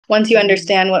once you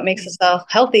understand what makes a cell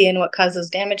healthy and what causes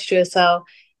damage to a cell,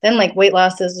 then like weight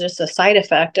loss is just a side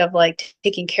effect of like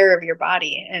taking care of your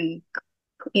body and,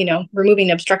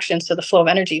 removing obstructions to the flow of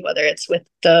energy, whether it's with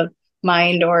the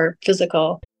mind or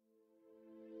physical.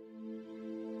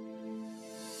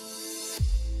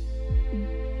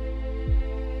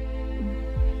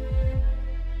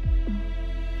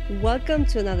 Welcome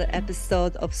to another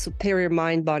episode of Superior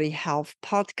Mind Body Health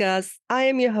Podcast. I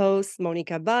am your host,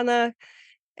 Monika Banach,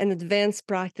 an advanced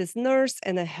practice nurse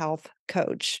and a health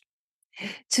coach.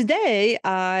 Today,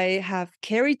 I have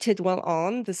Karri Tidwell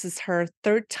on. This is her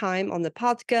third time on the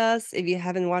podcast. If you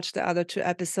haven't watched the other two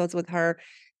episodes with her,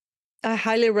 I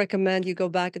highly recommend you go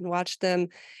back and watch them.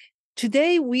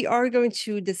 Today, we are going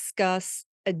to discuss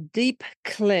a deep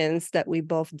cleanse that we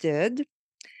both did.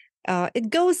 It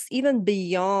goes even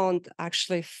beyond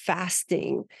actually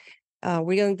fasting.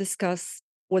 We're going to discuss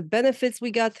what benefits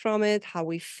we got from it, how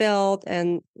we felt,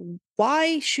 and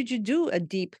why should you do a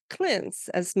deep cleanse?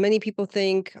 As many people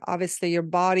think, obviously, your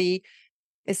body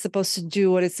is supposed to do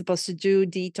what it's supposed to do,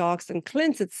 detox and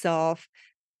cleanse itself.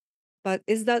 But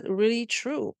is that really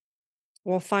true?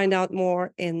 We'll find out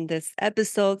more in this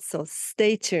episode, so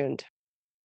stay tuned.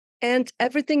 And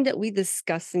everything that we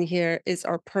discuss in here is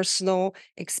our personal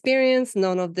experience.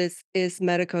 None of this is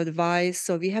medical advice.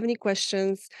 So if you have any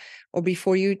questions or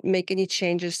before you make any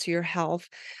changes to your health,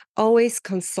 always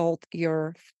consult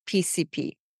your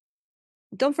PCP.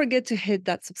 Don't forget to hit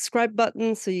that subscribe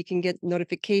button so you can get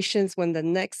notifications when the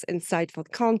next insightful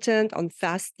content on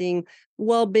fasting,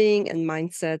 well-being, and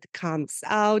mindset comes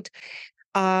out.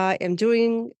 I am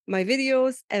doing my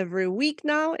videos every week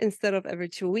now instead of every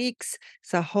 2 weeks.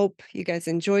 So I hope you guys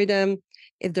enjoy them.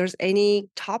 If there's any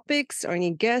topics or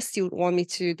any guests you would want me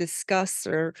to discuss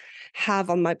or have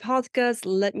on my podcast,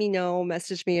 let me know.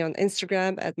 Message me on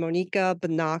Instagram at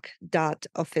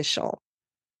monikabanach.official.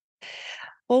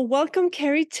 Well, welcome,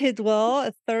 Karri Tidwell,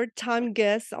 a third-time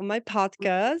guest on my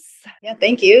podcast. Yeah,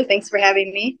 thank you. Thanks for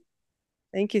having me.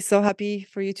 Thank you. So happy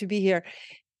for you to be here.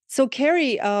 So,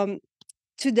 Karri,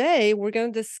 today, we're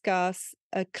going to discuss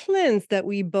a cleanse that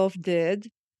we both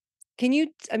did.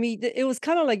 It was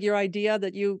kind of like your idea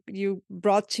that you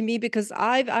brought to me because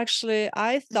I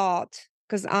thought,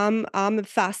 because I'm a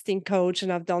fasting coach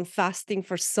and I've done fasting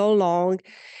for so long,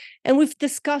 and we've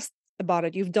discussed about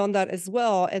it. You've done that as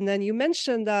well. And then you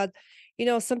mentioned that,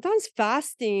 sometimes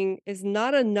fasting is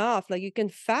not enough. Like you can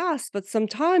fast, but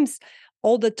sometimes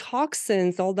all the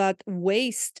toxins, all that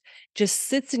waste just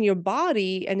sits in your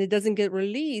body and it doesn't get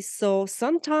released. So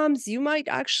sometimes you might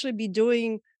actually be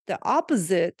doing the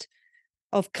opposite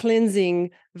of cleansing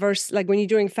versus like when you're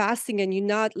doing fasting and you're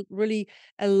not really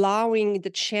allowing the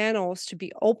channels to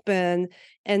be open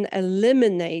and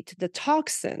eliminate the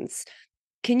toxins.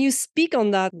 Can you speak on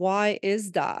that? Why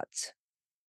is that?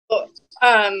 Well,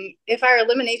 if our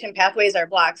elimination pathways are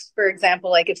blocked, for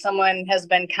example, like if someone has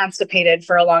been constipated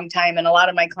for a long time, and a lot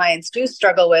of my clients do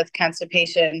struggle with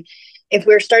constipation, if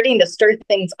we're starting to stir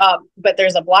things up, but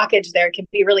there's a blockage there, it can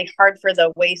be really hard for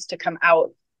the waste to come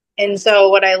out. And so,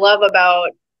 what I love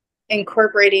about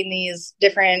incorporating these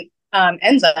different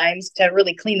enzymes to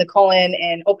really clean the colon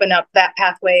and open up that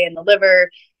pathway in the liver,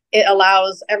 it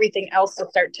allows everything else to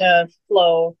start to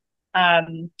flow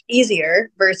easier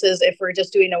versus if we're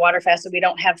just doing a water fast and we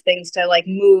don't have things to like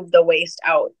move the waste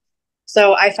out.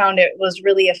 So I found it was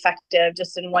really effective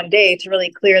just in one day to really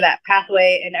clear that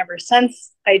pathway. And ever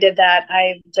since I did that,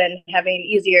 I've been having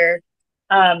easier.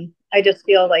 I just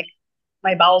feel like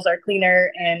my bowels are cleaner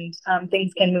and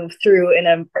things can move through in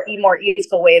a more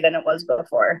easeful way than it was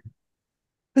before.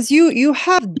 Because you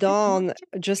have done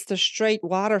just a straight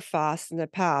water fast in the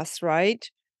past, right?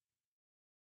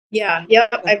 Yeah,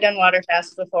 yep. I've done water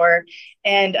fast before.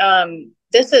 And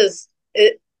this is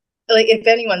it, like if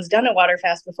anyone's done a water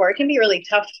fast before, it can be really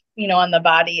tough, on the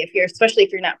body if you're especially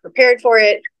if you're not prepared for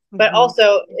it. But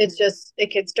also it's just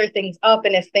it could stir things up,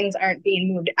 and if things aren't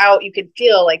being moved out, you could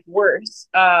feel like worse.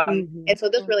 And so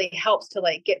this really helps to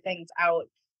like get things out.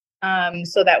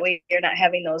 So that way you're not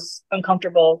having those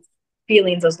uncomfortable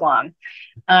feelings as long.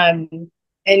 Um,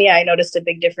 and yeah, I noticed a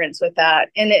big difference with that.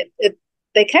 And it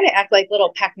they kind of act like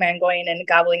little Pac-Man going and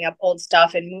gobbling up old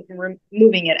stuff and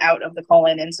moving it out of the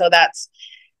colon. And so that's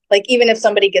like, even if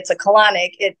somebody gets a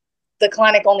colonic, the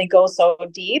colonic only goes so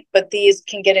deep, but these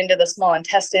can get into the small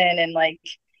intestine. And like,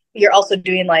 you're also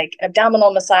doing like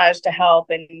abdominal massage to help,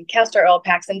 and castor oil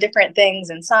packs and different things,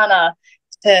 and sauna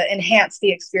to enhance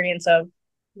the experience of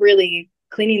really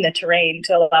cleaning the terrain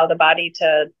to allow the body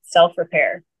to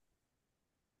self-repair.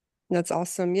 That's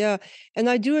awesome. Yeah. And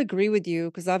I do agree with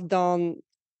you because I've done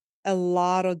a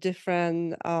lot of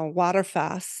different water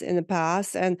fasts in the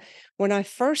past. And when I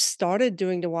first started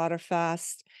doing the water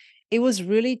fast, it was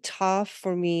really tough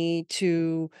for me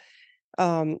to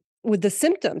with the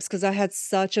symptoms because I had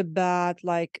such a bad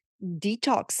like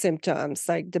detox symptoms,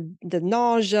 like the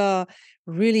nausea,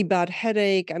 really bad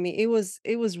headache. I mean, it was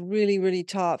really, really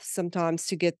tough sometimes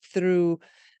to get through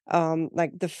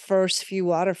like the first few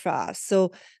water fasts.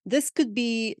 So this could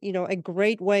be, a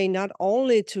great way not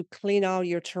only to clean out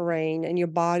your terrain and your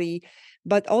body,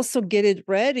 but also get it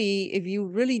ready if you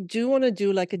really do want to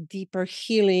do like a deeper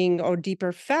healing or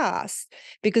deeper fast.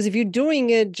 Because if you're doing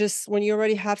it just when you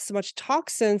already have so much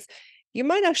toxins, you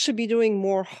might actually be doing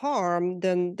more harm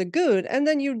than the good. And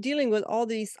then you're dealing with all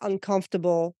these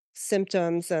uncomfortable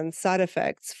symptoms and side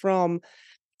effects from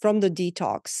the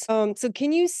detox. So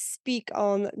can you speak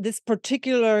on this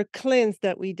particular cleanse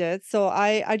that we did? So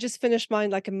I just finished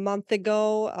mine like a month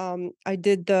ago. I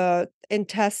did the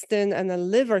intestine and the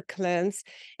liver cleanse,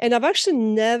 and I've actually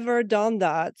never done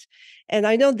that. And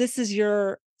I know this is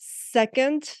your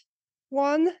second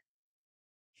one.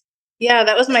 Yeah,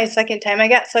 that was my second time. I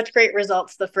got such great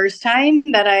results the first time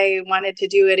that I wanted to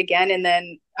do it again. And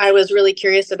then I was really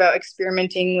curious about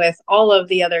experimenting with all of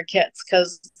the other kits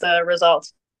because the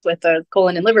results with the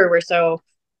colon and liver were so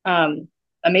um,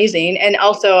 amazing. And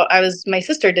also, my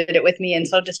sister did it with me. And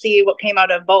so to see what came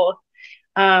out of both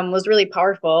was really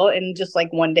powerful in just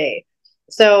like one day.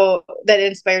 So that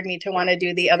inspired me to want to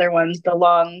do the other ones, the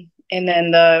lung and then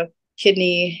the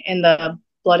kidney and the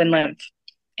blood and lymph.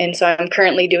 And so I'm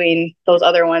currently doing those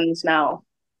other ones now.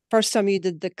 First time you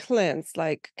did the cleanse,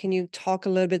 like, can you talk a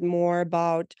little bit more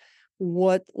about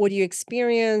what you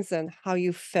experienced and how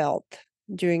you felt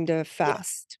during the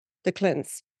fast, the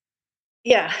cleanse?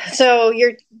 Yeah. So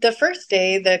you're the first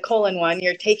day, the colon one,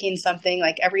 you're taking something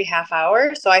like every half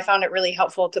hour. So I found it really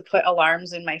helpful to put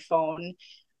alarms in my phone.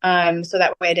 So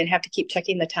that way I didn't have to keep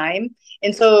checking the time.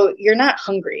 And so you're not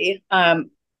hungry.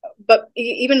 But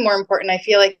even more important, I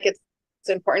feel like it's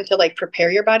important to like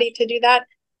prepare your body to do that.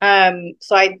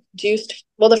 So I juiced,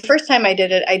 well, the first time I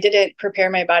did it, I didn't prepare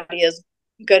my body as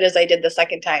good as I did the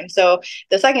second time. So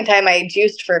the second time I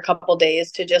juiced for a couple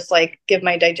days to just like give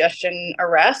my digestion a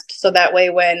rest. So that way,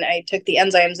 when I took the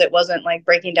enzymes, it wasn't like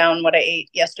breaking down what I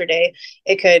ate yesterday.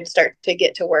 It could start to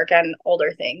get to work on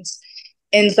older things.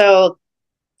 And so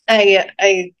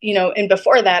and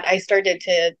before that, I started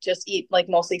to just eat like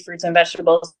mostly fruits and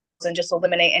vegetables and just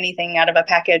eliminate anything out of a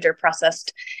package or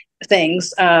processed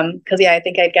things. Yeah, I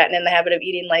think I'd gotten in the habit of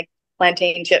eating like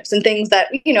plantain chips and things that,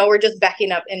 were just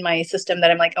backing up in my system that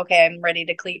I'm like, okay, I'm ready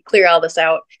to clear all this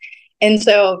out. And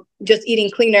so just eating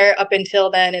cleaner up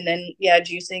until then. And then, yeah,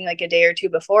 juicing like a day or two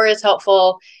before is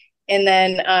helpful. And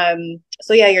then,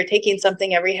 so yeah, you're taking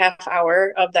something every half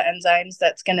hour of the enzymes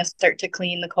that's going to start to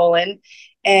clean the colon.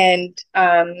 And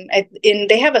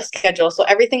they have a schedule, so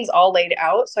everything's all laid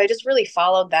out. So I just really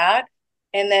followed that.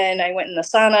 And then I went in the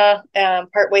sauna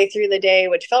partway through the day,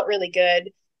 which felt really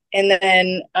good. And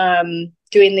then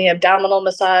doing the abdominal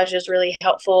massage is really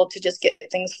helpful to just get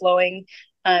things flowing.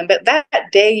 But that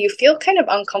day you feel kind of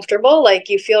uncomfortable, like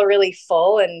you feel really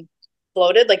full and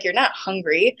bloated, like you're not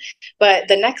hungry. But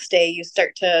the next day you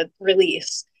start to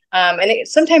release.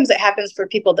 Sometimes it happens for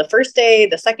people the first day,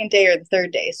 the second day, or the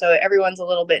third day. So everyone's a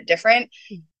little bit different.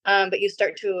 But you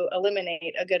start to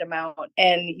eliminate a good amount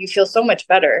and you feel so much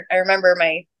better. I remember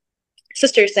my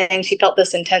sister saying she felt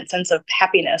this intense sense of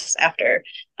happiness after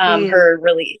her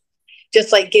release,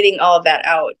 just like getting all of that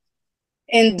out.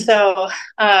 And so,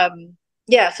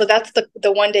 yeah, so that's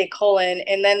the 1 day colon.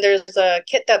 And then there's a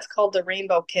kit that's called the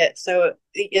rainbow kit. So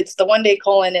it's the 1 day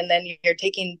colon, and then you're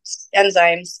taking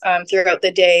enzymes throughout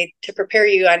the day to prepare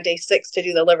you on day 6 to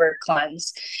do the liver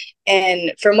cleanse.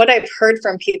 And from what I've heard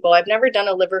from people, I've never done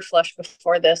a liver flush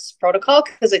before this protocol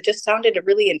because it just sounded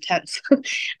really intense.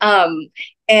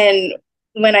 And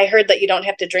when I heard that you don't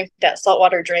have to drink that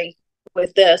saltwater drink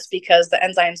with this because the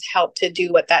enzymes help to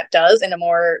do what that does in a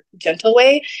more gentle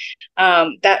way,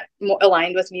 that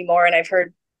aligned with me more. And I've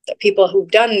heard that people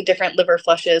who've done different liver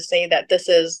flushes say that this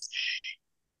is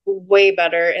way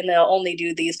better and they'll only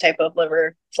do these type of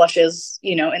liver flushes,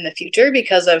 in the future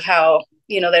because of how,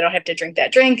 they don't have to drink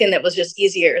that drink. And it was just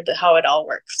easier how it all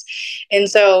works. And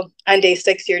so on day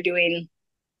 6, you're doing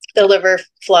the liver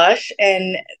flush,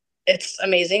 and it's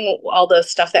amazing all the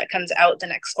stuff that comes out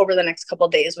over the next couple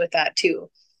of days with that too.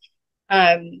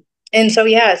 And so,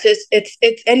 yeah, it's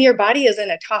and your body is in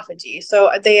autophagy.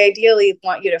 So they ideally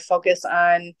want you to focus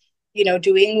on,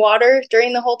 doing water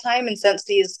during the whole time. And since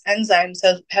these enzymes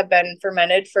have been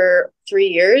fermented for 3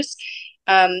 years,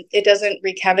 It doesn't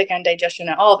wreak havoc on digestion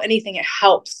at all. If anything, it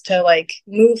helps to like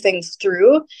move things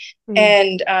through.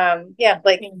 And yeah,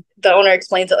 like the owner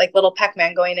explains it like little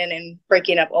Pac-Man going in and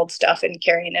breaking up old stuff and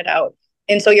carrying it out.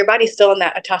 And so your body's still in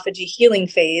that autophagy healing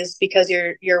phase because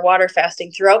you're water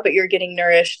fasting throughout, but you're getting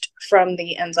nourished from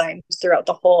the enzymes throughout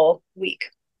the whole week.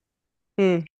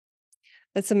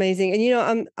 That's amazing.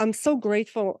 And I'm so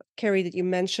grateful, Karri, that you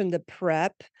mentioned the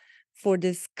prep for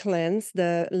this cleanse,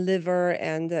 the liver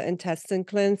and the intestine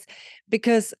cleanse,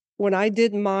 because when I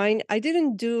did mine, I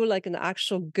didn't do like an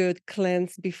actual good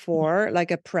cleanse before,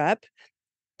 like a prep.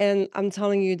 And I'm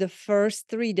telling you, the first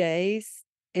 3 days,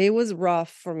 it was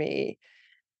rough for me.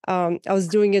 I was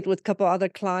doing it with a couple other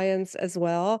clients as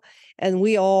well, and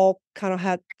we all kind of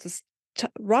had this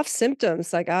rough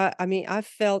symptoms. Like I mean, I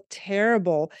felt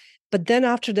terrible. But then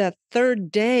after that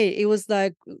third day, it was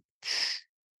like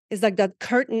it's like that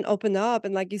curtain opened up,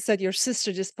 and like you said, your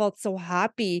sister just felt so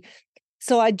happy.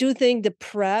 So I do think the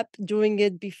prep, doing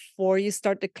it before you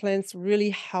start the cleanse, really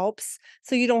helps,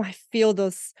 so you don't feel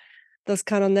those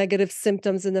kind of negative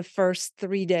symptoms in the first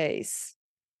 3 days.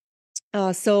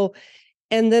 So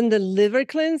and then the liver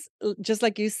cleanse, just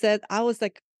like you said, I was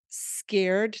like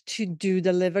scared to do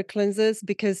the liver cleanses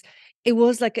because it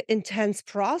was like an intense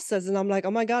process. And I'm like,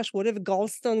 oh my gosh, what if a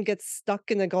gallstone gets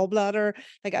stuck in the gallbladder?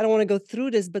 Like, I don't want to go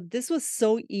through this, but this was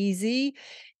so easy.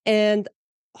 And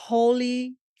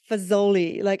holy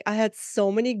fazoli, like I had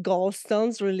so many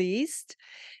gallstones released.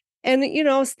 And,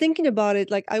 I was thinking about it,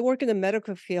 like I work in the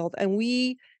medical field and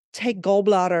we take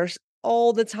gallbladders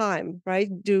all the time, right?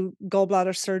 Do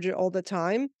gallbladder surgery all the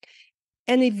time.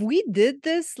 And if we did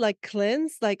this like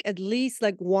cleanse, like at least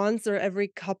like once or every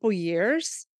couple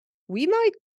years, we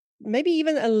might maybe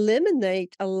even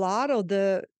eliminate a lot of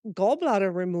the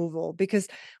gallbladder removal, because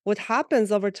what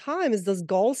happens over time is those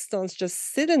gallstones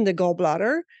just sit in the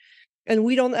gallbladder and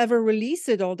we don't ever release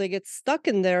it, or they get stuck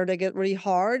in there, they get really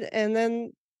hard. And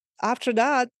then after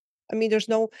that, I mean,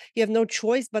 you have no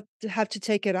choice but to have to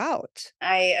take it out.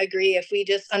 I agree. If we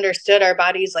just understood our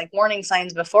body's like warning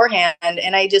signs beforehand,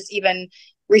 and I just even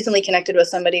recently connected with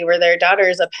somebody where their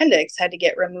daughter's appendix had to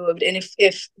get removed. And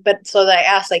but so that I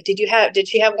asked, like, did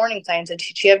she have warning signs? Did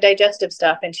she have digestive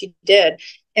stuff? And she did.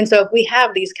 And so if we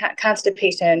have these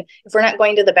constipation, if we're not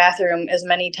going to the bathroom as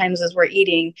many times as we're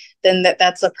eating, then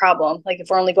that's a problem. Like if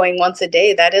we're only going once a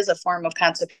day, that is a form of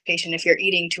constipation if you're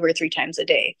eating 2 or 3 times a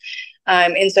day.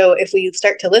 And so if we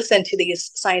start to listen to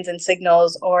these signs and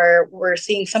signals, or we're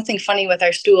seeing something funny with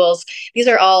our stools, these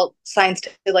are all signs to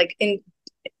like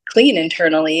clean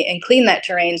internally and clean that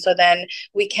terrain, so then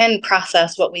we can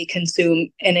process what we consume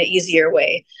in an easier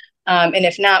way. And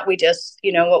if not, we just,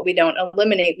 what we don't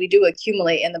eliminate, we do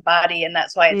accumulate in the body. And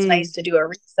that's why it's nice to do a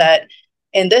reset.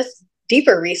 And this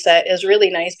deeper reset is really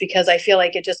nice because I feel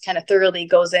like it just kind of thoroughly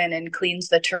goes in and cleans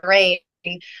the terrain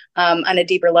on a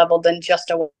deeper level than just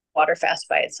a water fast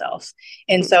by itself.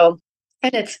 And so,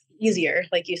 and it's easier,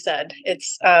 like you said.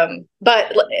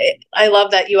 But I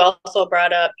love that you also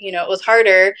brought up, it was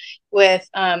harder with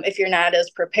if you're not as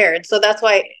prepared. So that's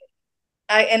why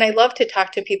I love to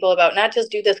talk to people about not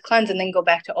just do this cleanse and then go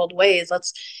back to old ways.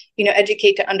 Let's,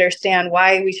 educate to understand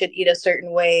why we should eat a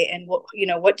certain way, and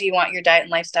what do you want your diet and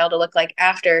lifestyle to look like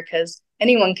after? Because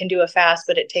anyone can do a fast,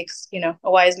 but it takes, a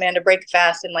wise man to break a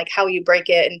fast, and like how you break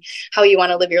it and how you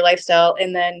want to live your lifestyle.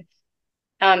 And then,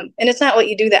 and it's not what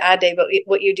you do the odd day, but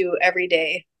what you do every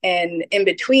day. And in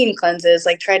between cleanses,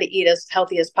 like try to eat as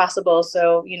healthy as possible.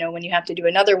 So, when you have to do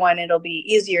another one, it'll be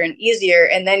easier and easier.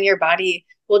 And then your body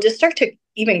will just start to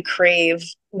even crave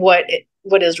what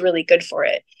is really good for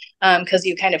it. Because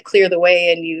you kind of clear the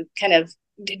way and you kind of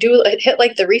hit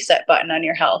like the reset button on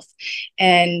your health.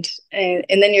 And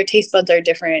then your taste buds are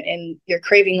different and you're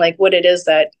craving like what it is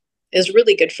that is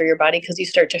really good for your body, because you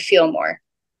start to feel more.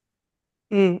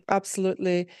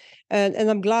 Absolutely. And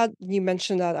I'm glad you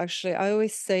mentioned that. Actually, I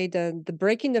always say that the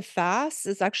breaking the fast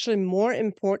is actually more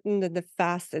important than the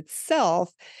fast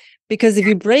itself, because if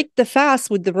you break the fast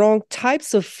with the wrong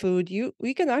types of food, you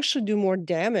can actually do more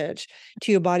damage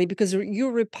to your body, because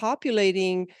you're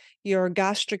repopulating your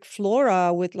gastric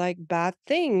flora with like bad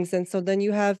things. And so then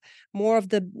you have more of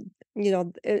the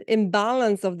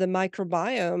imbalance of the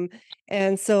microbiome.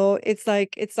 And so it's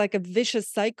like a vicious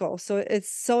cycle. So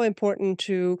it's so important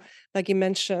to, like you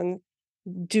mentioned,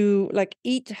 do like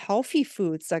eat healthy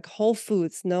foods, like whole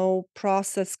foods, no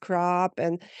processed crap.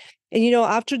 And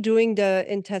after doing the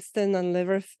intestine and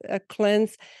liver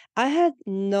cleanse, I had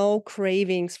no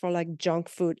cravings for like junk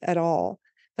food at all.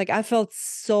 Like I felt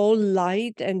so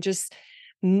light and just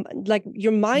like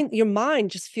your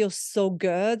mind just feels so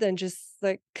good and just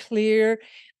like clear.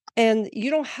 And you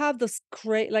don't have this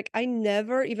great, like I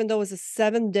never, even though it was a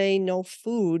 7-day no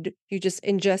food, you just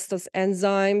ingest those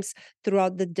enzymes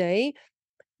throughout the day.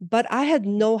 But I had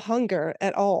no hunger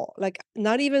at all, like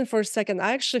not even for a second.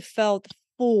 I actually felt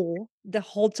full the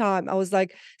whole time. I was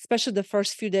like, especially the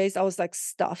first few days, I was like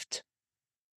stuffed.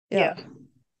 Yeah. Yeah.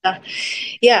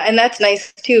 Yeah, and that's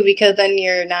nice too because then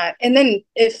you're not. And then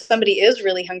if somebody is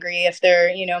really hungry, if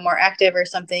they're, more active or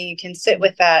something, you can sit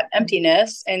with that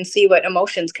emptiness and see what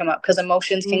emotions come up because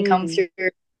emotions can come Mm. through.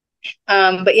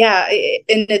 But yeah,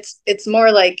 and it's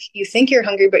more like you think you're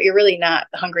hungry, but you're really not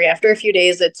hungry. After a few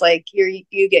days, it's like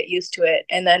you get used to it,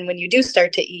 and then when you do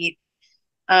start to eat,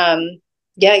 um,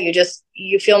 yeah,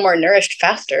 you feel more nourished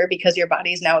faster because your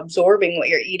body's now absorbing what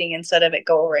you're eating instead of it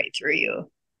go right through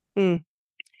you. Mm.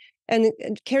 And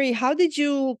Karri, how did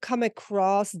you come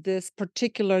across this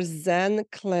particular Zen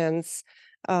cleanse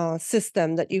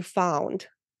system that you found?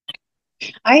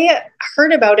 I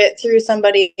heard about it through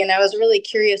somebody and I was really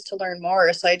curious to learn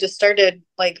more. So I just started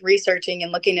like researching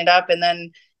and looking it up. And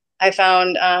then I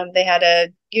found they had a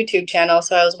YouTube channel.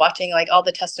 So I was watching like all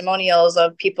the testimonials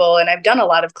of people and I've done a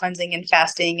lot of cleansing and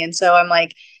fasting. And so I'm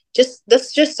like,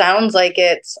 this just sounds like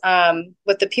it's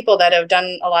with the people that have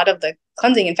done a lot of the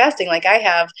cleansing and fasting, like I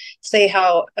have, say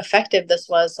how effective this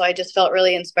was. So I just felt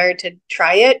really inspired to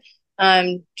try it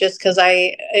just because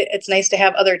it's nice to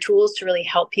have other tools to really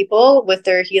help people with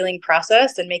their healing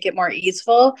process and make it more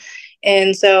easeful.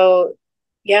 And so,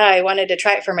 yeah, I wanted to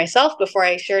try it for myself before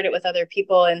I shared it with other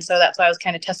people. And so that's why I was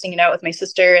kind of testing it out with my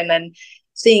sister and then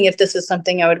seeing if this is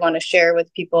something I would want to share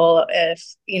with people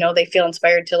if, they feel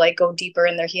inspired to like go deeper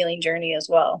in their healing journey as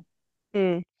well.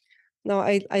 Mm. No,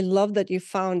 I love that you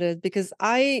found it because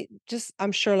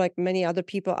I'm sure like many other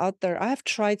people out there, I have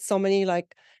tried so many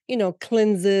like,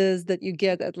 cleanses that you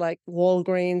get at like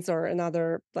Walgreens or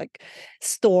another like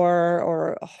store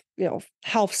or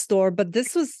health store, but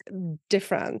this was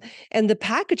different. And the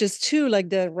packages too, like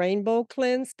the rainbow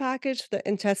cleanse package, the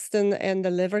intestine and the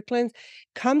liver cleanse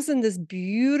comes in this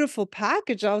beautiful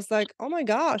package. I was like, oh my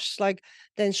gosh, like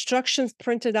the instructions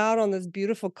printed out on this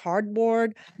beautiful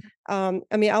cardboard. I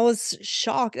mean, I was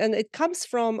shocked, and it comes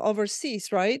from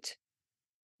overseas, right?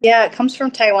 Yeah, it comes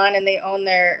from Taiwan and they own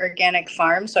their organic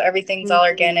farm. So everything's all Mm.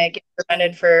 organic,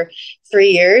 fermented for 3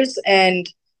 years. And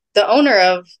the owner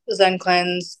of Zen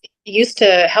Cleanse used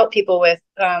to help people with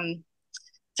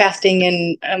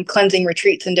fasting and cleansing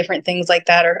retreats and different things like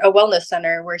that, or a wellness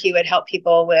center where he would help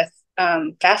people with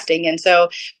fasting. And so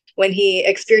when he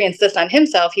experienced this on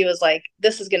himself, he was like,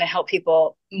 this is going to help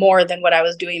people more than what I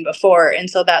was doing before. And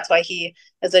so that's why he,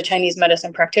 as a Chinese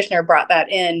medicine practitioner, brought that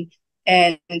in.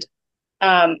 And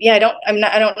yeah,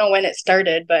 I don't know when it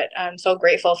started, but I'm so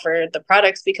grateful for the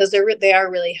products because they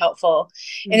are really helpful.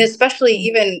 And Mm. especially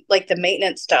even like the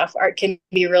maintenance stuff can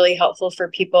be really helpful for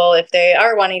people if they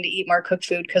are wanting to eat more cooked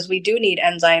food because we do need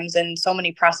enzymes in so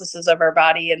many processes of our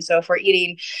body. And so if we're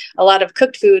eating a lot of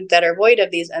cooked food that are void of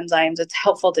these enzymes, it's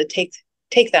helpful to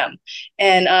take them.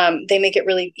 And they make it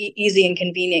really easy and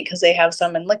convenient because they have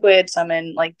some in liquid, some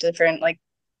in like different like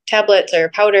tablets or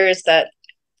powders that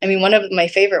I mean, one of my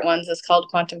favorite ones is called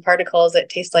quantum particles that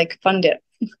taste like fun dip.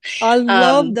 I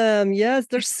love Um, them. Yes,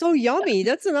 they're so yummy.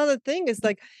 That's another thing. It's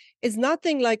like it's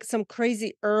nothing like some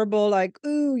crazy herbal, like,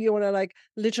 ooh, you want to like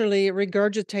literally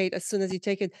regurgitate as soon as you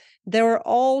take it. They were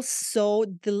all so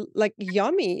like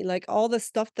yummy. Like all the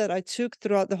stuff that I took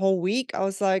throughout the whole week, I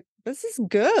was like, this is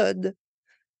good.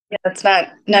 yeah, it's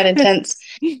not intense.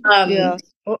 Yeah.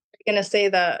 What was I gonna say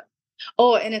that?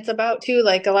 Oh, and it's about too,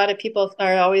 like a lot of people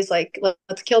are always like,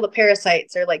 let's kill the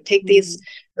parasites or like take these Mm.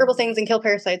 herbal things and kill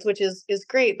parasites, which is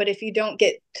great. But if you don't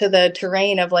get to the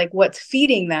terrain of like what's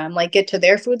feeding them, like get to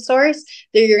their food source,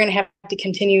 then you're gonna have to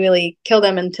continually kill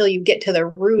them until you get to the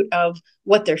root of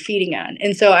what they're feeding on.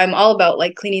 And so I'm all about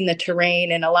like cleaning the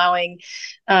terrain and allowing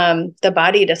the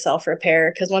body to self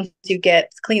repair because once you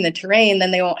get clean the terrain,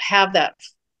 then they won't have that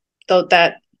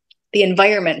the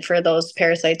environment for those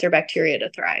parasites or bacteria to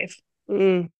thrive.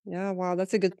 Mm, yeah, wow,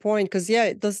 that's a good point. Because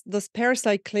yeah, those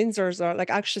parasite cleansers are like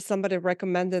actually somebody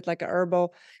recommended like a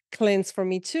herbal cleanse for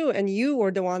me too. And you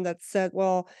were the one that said,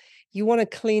 well, you want to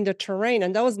clean the terrain.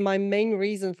 And that was my main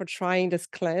reason for trying this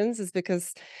cleanse, is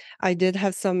because I did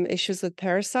have some issues with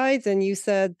parasites. And you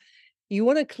said you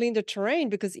want to clean the terrain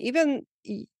because even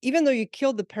though you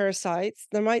kill the parasites,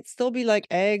 there might still be like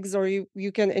eggs, or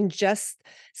you can ingest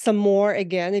some more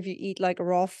again if you eat like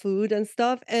raw food and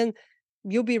stuff. And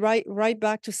you'll be right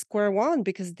back to square one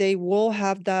because they will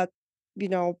have that,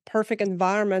 perfect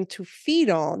environment to feed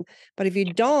on. But if you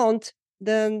don't,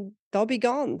 then they'll be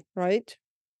gone, right?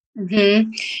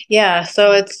 Mm-hmm. Yeah,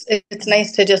 so it's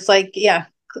nice to just like yeah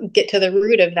get to the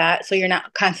root of that, so you're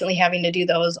not constantly having to do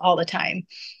those all the time.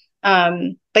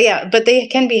 But they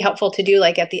can be helpful to do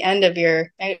like at the end of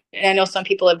I know some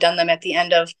people have done them at the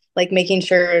end of like making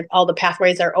sure all the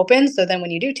pathways are open. So then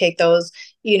when you do take those,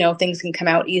 things can come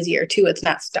out easier too. It's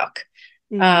not stuck.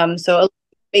 So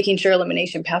making sure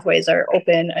elimination pathways are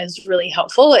open is really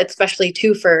helpful, especially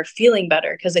too for feeling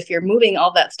better. Because if you're moving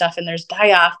all that stuff and there's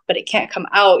die off, but it can't come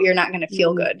out, you're not going to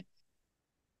feel good.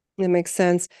 That makes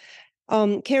sense.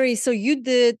 Karri, so you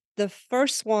did the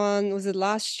first one, was it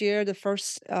last year, the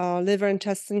first liver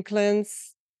intestine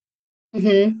cleanse?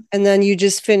 Mm-hmm. And then you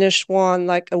just finished one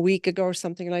like a week ago or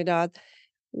something like that.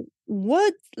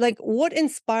 What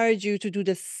inspired you to do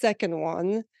the second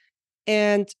one?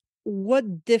 And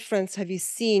what difference have you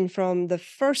seen from the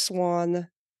first one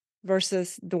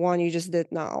versus the one you just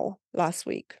did now last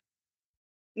week?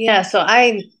 Yeah, so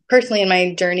I personally in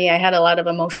my journey, I had a lot of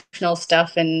emotional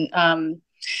stuff and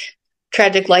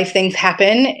tragic life things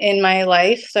happen in my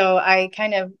life. So I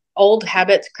kind of old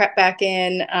habits crept back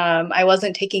in. I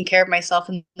wasn't taking care of myself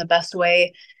in the best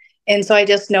way. And so I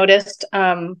just noticed,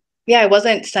 I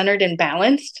wasn't centered and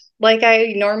balanced like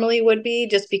I normally would be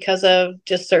just because of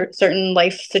just certain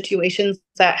life situations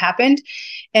that happened.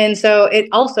 And so it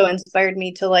also inspired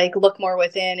me to like look more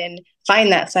within and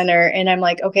find that center. And I'm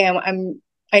like, okay,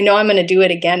 I know I'm going to do it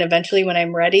again eventually when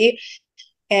I'm ready.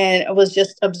 And I was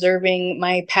just observing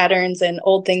my patterns and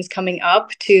old things coming up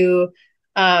to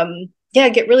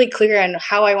get really clear on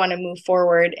how I want to move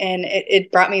forward. And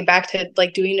it brought me back to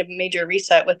like doing a major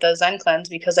reset with the Zen cleanse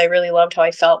because I really loved how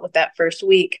I felt with that first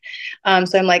week.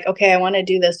 So I'm like, okay, I want to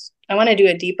do this. I want to do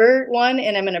a deeper one,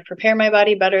 and I'm going to prepare my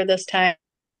body better this time.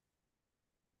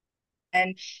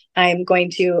 And I'm going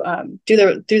to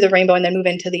do through the rainbow and then move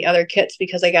into the other kits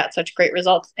because I got such great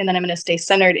results. And then I'm going to stay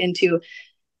centered into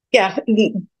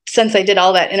since I did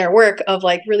all that inner work of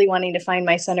like really wanting to find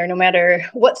my center no matter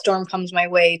what storm comes my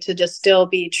way, to just still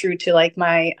be true to like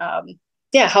my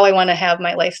how I want to have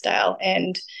my lifestyle.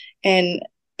 And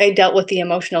I dealt with the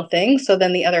emotional things, so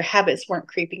then the other habits weren't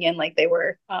creeping in like they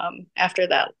were after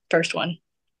that first one.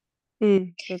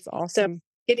 That's awesome.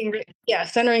 So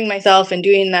centering myself and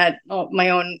doing that my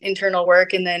own internal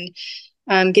work, and then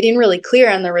getting really clear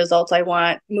on the results I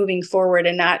want moving forward,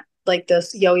 and not like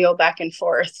this yo-yo back and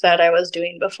forth that I was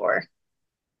doing before.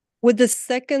 With the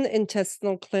second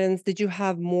intestinal cleanse, did you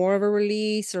have more of a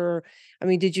release, or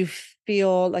did you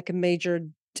feel like a major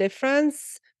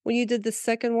difference when you did the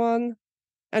second one?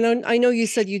 I know you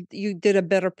said you did a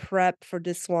better prep for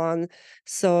this one,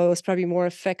 so it was probably more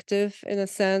effective in a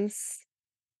sense.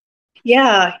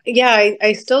 Yeah,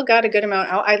 I still got a good amount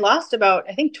out. I lost about,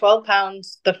 I think, 12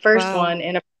 pounds the first one,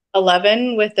 and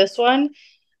 11 with this one.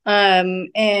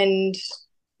 And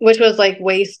which was like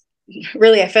waste.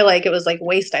 Really, I feel like it was like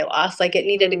waste I lost. Like it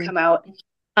needed to come out.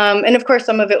 And of course,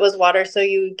 some of it was water, so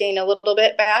you gain a little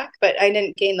bit back, but I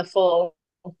didn't gain the full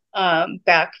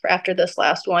back after this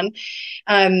last one.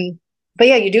 But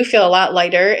yeah, you do feel a lot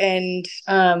lighter. And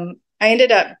I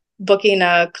ended up booking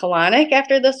a colonic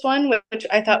after this one, which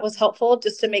I thought was helpful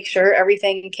just to make sure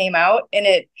everything came out. And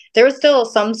there was still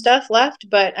some stuff left,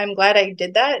 but I'm glad I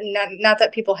did that. And not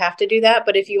that people have to do that,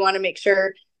 but if you want to make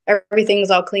sure everything's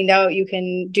all cleaned out, you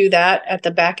can do that at the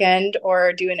back end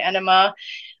or do an enema.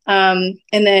 And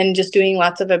then just doing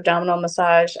lots of abdominal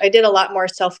massage. I did a lot more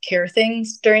self-care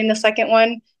things during the second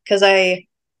one because I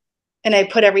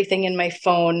put everything in my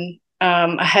phone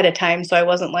ahead of time, so I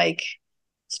wasn't like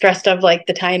stressed of like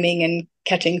the timing and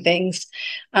catching things.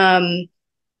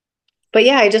 But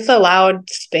yeah, I just allowed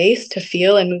space to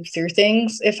feel and move through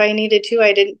things if I needed to.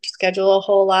 I didn't schedule a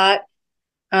whole lot.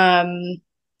 And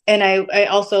I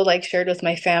also like shared with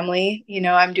my family,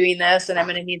 I'm doing this and I'm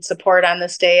going to need support on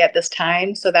this day at this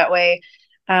time. So that way,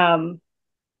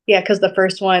 because the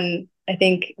first one, I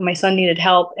think my son needed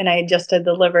help and I just did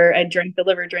I drank the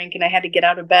liver drink and I had to get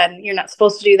out of bed, and you're not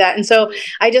supposed to do that. And so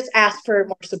I just asked for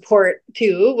more support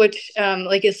too, which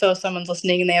is, so if someone's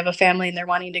listening and they have a family and they're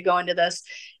wanting to go into this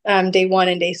day 1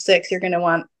 and day 6, you're going to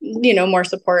want, more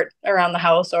support around the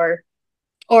house or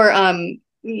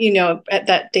at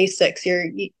that day 6,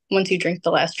 once you drink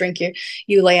the last drink,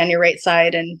 you lay on your right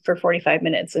side and for 45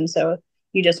 minutes. And so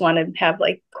you just want to have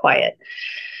like quiet.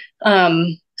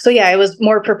 So yeah, I was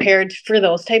more prepared for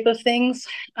those type of things.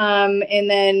 And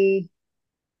then,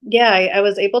 I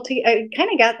was able to, I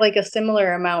kind of got like a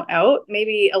similar amount out,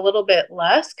 maybe a little bit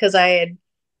less because I had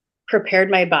prepared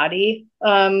my body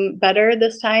better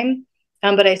this time.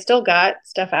 But I still got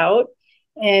stuff out.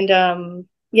 And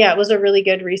it was a really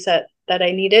good reset that I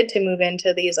needed to move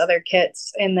into these other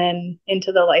kits and then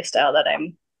into the lifestyle that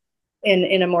I'm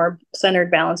in a more centered,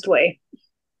 balanced way.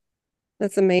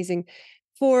 That's amazing.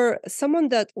 For someone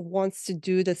that wants to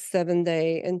do the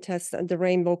 7-day intestine, the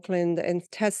rainbow cleanse, the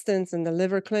intestines and the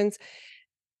liver cleanse,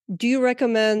 do you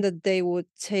recommend that they would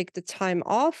take the time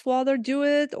off while they do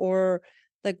it, or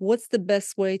like what's the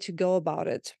best way to go about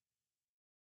it?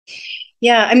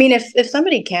 Yeah, I mean, if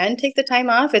somebody can take the time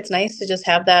off, it's nice to just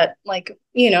have that, like,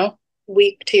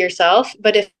 week to yourself.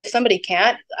 But if somebody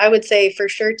can't, I would say for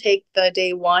sure take the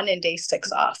day 1 and day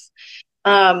 6 off.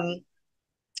 Um,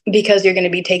 because you're going to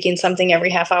be taking something every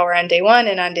half hour on day 1,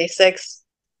 and on day 6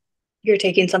 you're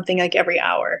taking something like every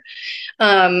hour.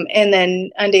 And then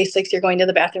on day 6 you're going to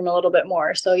the bathroom a little bit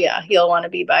more. So yeah, you'll want to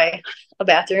be by a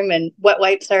bathroom, and wet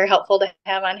wipes are helpful to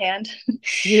have on hand.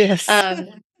 Yes. um,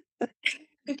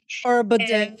 Or a and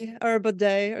bidet, or a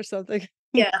bidet or something.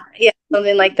 yeah,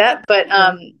 something like that. But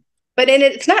Yeah. and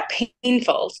it's not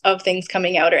painful of things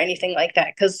coming out or anything like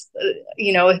that, because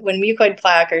when mucoid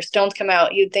plaque or stones come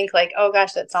out, you'd think like, oh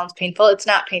gosh, that sounds painful. It's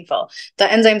not painful. The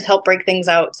enzymes help break things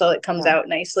out so it comes Yeah. out So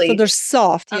nicely. they're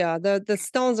soft. um, Yeah. The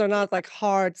stones are not like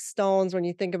hard stones when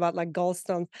you think about like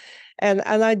gallstones. And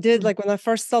I did, like, when I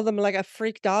first saw them, like I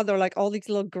freaked out. They're like all these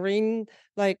little green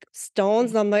like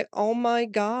stones. And I'm like, oh my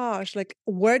gosh, like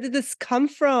where did this come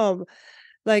from?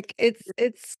 Like it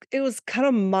was kind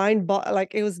of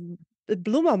like it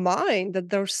blew my mind that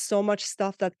there's so much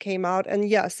stuff that came out. And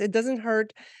yes, it doesn't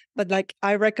hurt, but like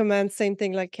I recommend, same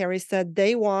thing like Karri said,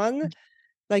 day 1,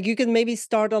 like you can maybe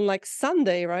start on like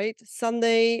Sunday, right?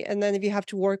 Sunday, and then if you have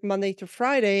to work Monday to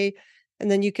Friday, and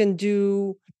then you can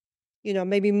do,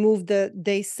 maybe move the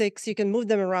day 6, you can move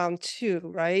them around too,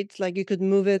 right? Like you could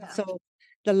move it so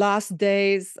the last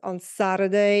days on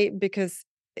Saturday, because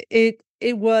it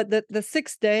was the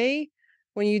 6th day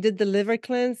when you did the liver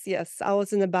cleanse. Yes, I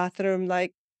was in the bathroom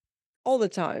like all the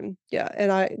time. Yeah,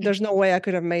 and there's no way I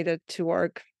could have made it to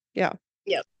work. Yeah,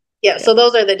 yeah, yeah, yeah, so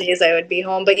those are the days I would be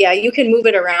home. But yeah, you can move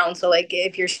it around. So like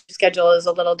if your schedule is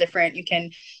a little different, you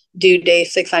can do day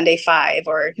 6 on day 5,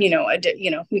 or we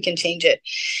can change it.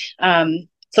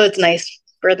 So it's nice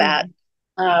for that.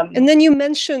 Mhm. um And then you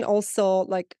mentioned also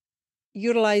like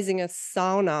utilizing a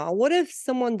sauna. What if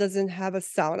someone doesn't have a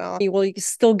sauna? Will you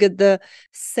still get the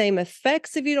same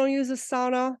effects if you don't use a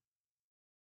sauna?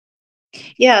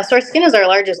 Yeah, so our skin is our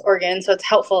largest organ, so it's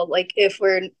helpful. Like if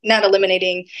we're not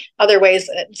eliminating other ways,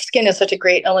 skin is such a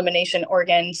great elimination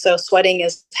organ. So sweating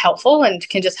is helpful and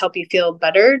can just help you feel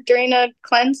better during a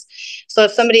cleanse. So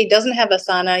if somebody doesn't have a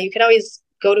sauna, you could always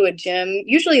go to a gym.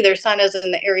 Usually there's saunas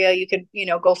in the area. You could,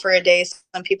 go for a day.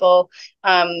 Some people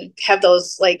have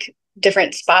those like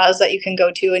different spas that you can go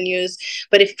to and use.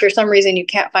 But if for some reason you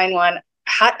can't find one,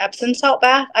 hot Epsom salt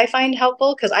bath I find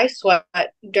helpful, because I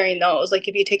sweat during those. Like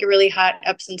if you take a really hot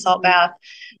Epsom salt Mhm. bath,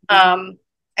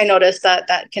 I notice that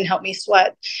that can help me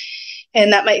sweat,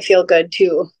 and that might feel good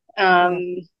too. Yeah,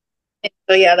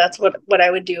 So yeah, that's what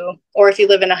I would do. Or if you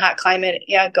live in a hot climate,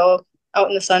 yeah, go out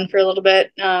in the sun for a little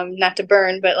bit, not to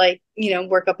burn, but like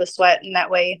work up a sweat, and that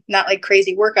way, not like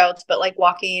crazy workouts, but like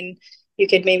walking. You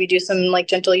could maybe do some like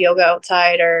gentle yoga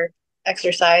outside or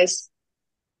exercise.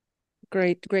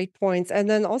 great points. And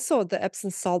then also the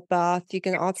Epsom salt bath, you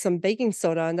can add some baking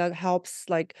soda, and that helps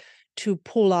like to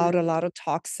pull out a lot of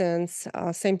toxins.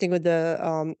 Same thing with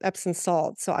the Epsom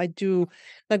salt. So I do,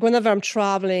 like, whenever I'm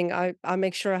traveling, I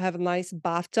make sure I have a nice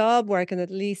bathtub where I can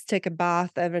at least take a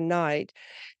bath every night.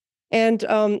 And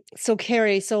so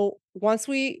Karri, so once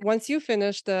you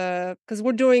finish because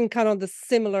we're doing kind of the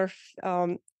similar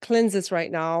cleanses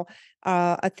right now.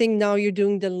 I think now you're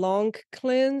doing the long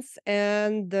cleanse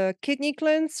and the kidney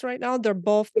cleanse right now. They're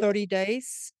both 30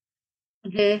 days.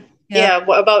 Mm-hmm. Yeah.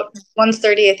 Yeah, about one's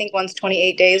 30, I think one's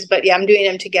 28 days, but yeah, I'm doing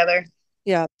them together.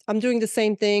 Yeah. I'm doing the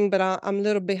same thing, but I'm a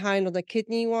little behind on the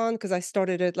kidney one because I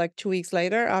started it like 2 weeks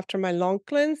later after my long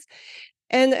cleanse.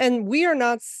 And we are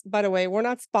not, by the way, we're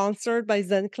not sponsored by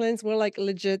Zen Cleanse. We're like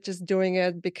legit just doing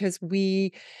it because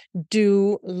we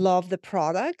do love the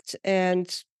product, and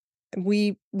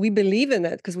we believe in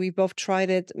it because we both tried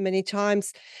it many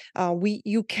times. We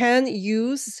You can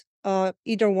use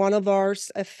either one of our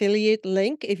affiliate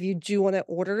link if you do want to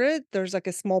order it. There's like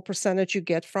a small percentage you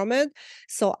get from it.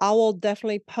 So I will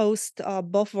definitely post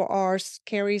both of ours,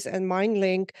 Karri's and mine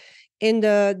link, in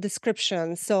the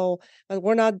description. So but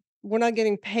we're not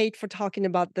getting paid for talking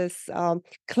about this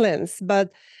cleanse,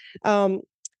 but um,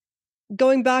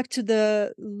 going back to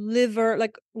the liver,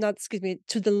 like, not, excuse me,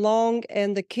 to the lung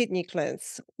and the kidney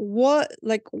cleanse, what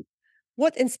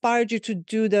inspired you to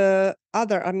do the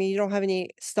other? I mean, you don't have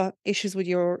any stuff issues with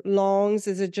your lungs.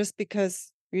 Is it just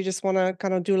because you just want to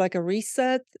kind of do like a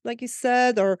reset, like you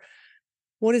said, or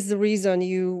what is the reason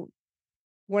you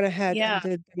went ahead and Yeah.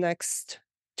 did the next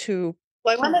two?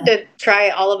 Well, I wanted to try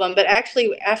all of them, but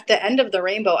actually, at the end of the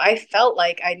rainbow, I felt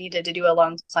like I needed to do a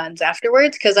long cleanse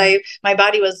afterwards because my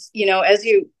body was, as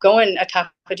you go in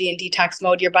autophagy and detox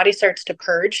mode, your body starts to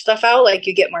purge stuff out. Like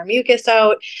you get more mucus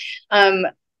out. Um,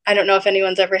 I don't know if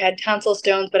anyone's ever had tonsil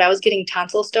stones, but I was getting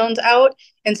tonsil stones out,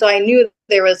 and so I knew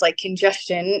there was like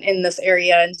congestion in this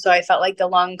area, and so I felt like the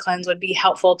lung cleanse would be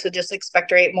helpful to just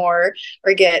expectorate more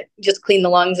or just clean the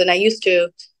lungs. And I used to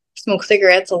smoke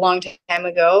cigarettes a long time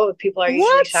ago. People are usually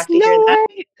What? shocked to hear No that.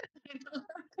 way.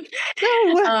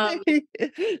 No Um,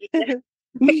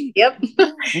 way. yep.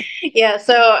 Yeah.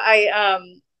 So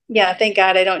yeah, thank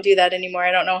God I don't do that anymore.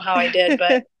 I don't know how I did,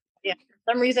 but yeah,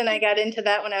 for some reason I got into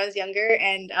that when I was younger.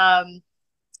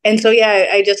 And so, yeah,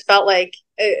 I just felt like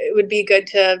it would be good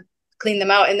to clean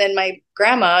them out. And then my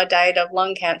grandma died of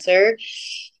lung cancer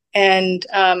and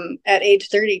at age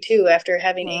 32 after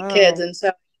having 8 kids. Wow. And so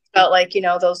I felt like,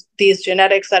 these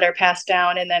genetics that are passed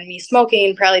down and then me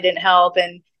smoking probably didn't help.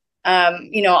 And,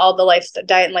 all the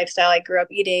diet and lifestyle I grew up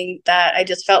eating that I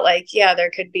just felt like, yeah,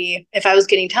 there could be, if I was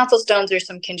getting tonsil stones, there's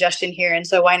some congestion here. And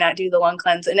so why not do the lung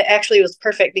cleanse? And it actually was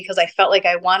perfect because I felt like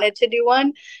I wanted to do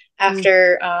one Mm.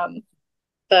 after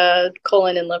the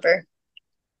colon and liver.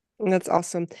 That's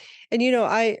awesome. And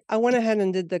I went ahead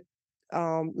and did the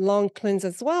lung cleanse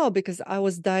as well because I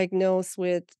was diagnosed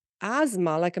with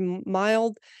asthma, like a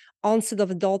mild onset of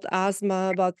adult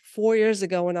asthma about 4 years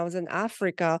ago when I was in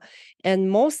Africa. And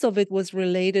most of it was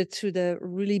related to the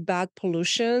really bad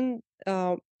pollution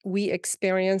we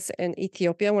experienced in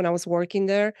Ethiopia when I was working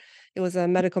there. It was a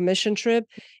medical mission trip.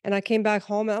 And I came back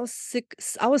home and I was sick.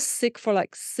 I was sick for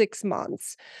like 6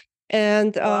 months.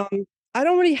 And Wow. I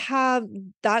don't really have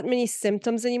that many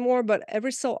symptoms anymore, but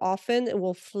every so often it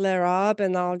will flare up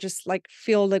and I'll just like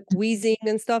feel like wheezing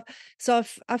and stuff. So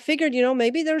I figured,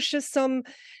 maybe there's just some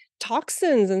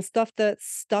toxins and stuff that's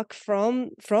stuck from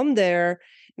there.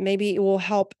 Maybe it will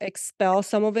help expel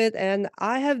some of it. And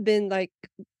I have been like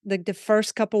the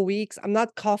first couple weeks, I'm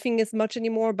not coughing as much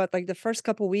anymore, but like the first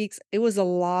couple weeks, it was a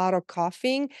lot of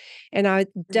coughing. And I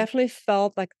definitely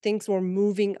felt like things were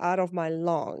moving out of my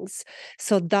lungs.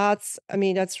 So that's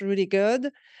really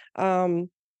good. Um,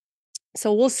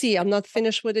 so we'll see. I'm not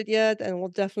finished with it yet, and we'll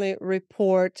definitely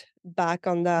report back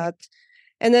on that.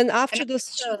 And then And after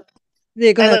this,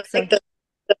 yeah, go I ahead, like sir.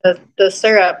 the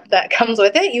syrup that comes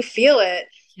with it. You feel it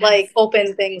like Yes.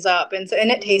 open things up, and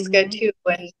it tastes good Mhm. too.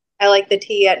 And I like the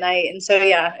tea at night, and so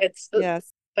yeah,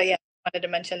 Yes. but yeah, I wanted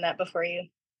to mention that before you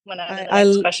went on to I, the I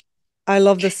next l- question. I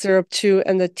love the syrup too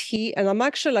and the tea. And I'm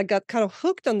actually like got kind of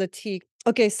hooked on the tea.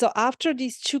 Okay, so after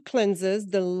these two cleanses,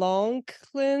 the lung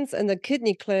cleanse and the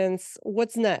kidney cleanse,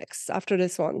 what's next after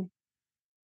this one?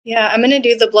 Yeah, I'm gonna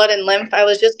do the blood and lymph. I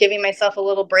was just giving myself a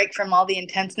little break from all the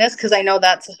intenseness because I know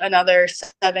that's another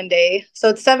 7 day. So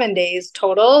it's 7 days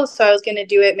total. So I was gonna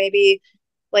do it maybe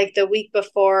like the week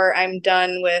before I'm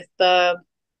done with the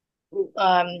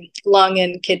um, lung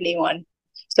and kidney one.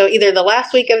 So either the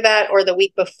last week of that or the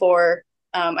week before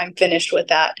I'm finished with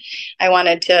that. I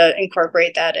wanted to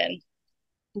incorporate that in.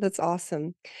 That's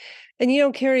awesome. And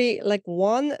Karri, like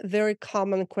one very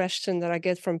common question that I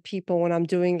get from people when I'm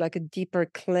doing like a deeper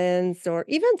cleanse or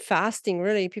even fasting,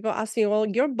 really, people ask me, well,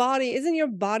 isn't your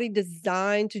body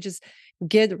designed to just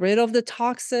get rid of the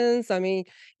toxins? I mean,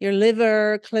 your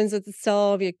liver cleanses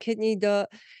itself, your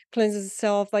cleanses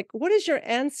itself. Like, what is your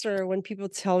answer when people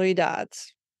tell you that?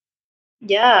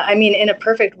 Yeah, I mean, in a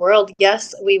perfect world,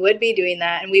 yes, we would be doing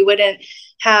that, and we wouldn't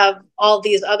have all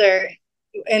these other.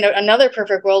 In another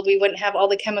perfect world, we wouldn't have all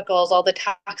the chemicals, all the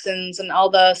toxins, and all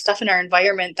the stuff in our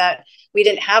environment that we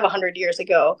didn't have 100 years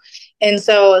ago. And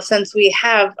so, since we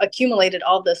have accumulated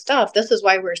all this stuff, this is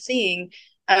why we're seeing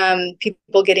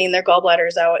people getting their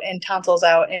gallbladders out and tonsils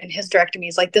out and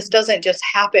hysterectomies. Like this doesn't just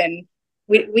happen.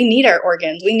 We need our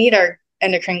organs. We need our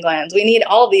endocrine glands. We need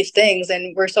all these things,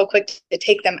 and we're so quick to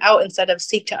take them out instead of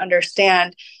seek to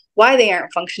understand why they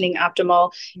aren't functioning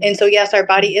optimal. And so, yes, our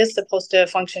body is supposed to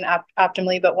function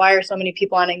optimally, but why are so many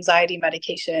people on anxiety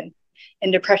medication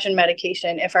and depression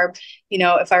medication? If our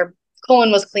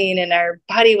colon was clean and our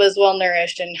body was well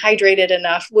nourished and hydrated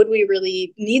enough, would we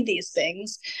really need these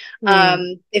things?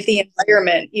 Mm, If the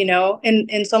environment,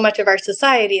 in so much of our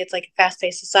society, it's like a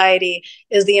fast-paced society,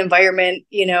 is the environment,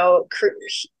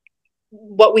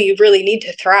 what we really need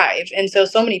to thrive. And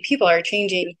so many people are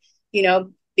changing,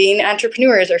 being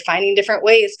entrepreneurs or finding different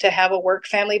ways to have a work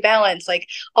family balance. Like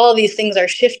all of these things are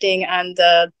shifting on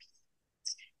the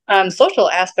social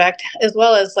aspect as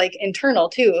well as like internal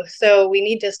too. So we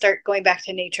need to start going back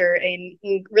to nature and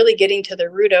really getting to the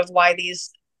root of why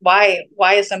these why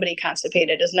is somebody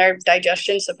constipated? Isn't our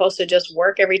digestion supposed to just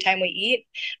work every time we eat?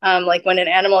 Like when an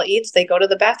animal eats, they go to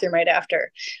the bathroom right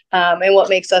after. And what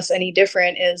makes us any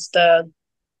different is the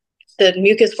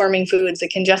mucus forming foods, the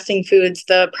congesting foods,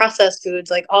 the processed foods,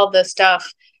 like all the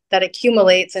stuff that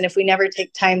accumulates. And if we never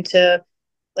take time to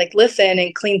like listen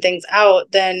and clean things out,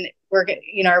 then we're,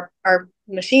 our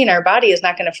machine, our body is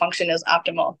not going to function as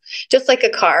optimal. Just like a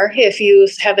car, if you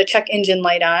have a check engine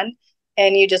light on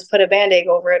and you just put a band-aid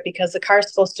over it because the car's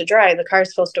supposed to drive, the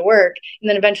car's supposed to work, and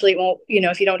then eventually it won't,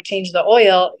 if you don't change the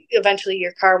oil, eventually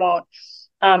your car won't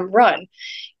run.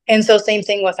 And so same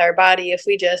thing with our body. If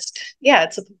we just,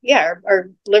 our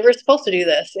liver is supposed to do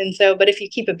this. And so, but if you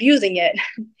keep abusing it,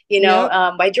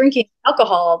 Yep. by drinking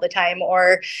alcohol all the time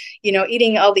or,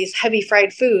 eating all these heavy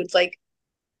fried foods, like,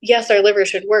 yes, our liver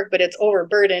should work, but it's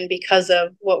overburdened because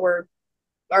of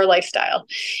our lifestyle.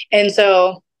 And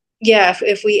so, yeah,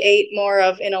 if we ate more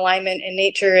of in alignment in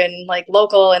nature and like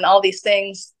local and all these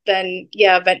things, then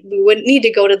yeah, but we wouldn't need to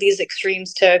go to these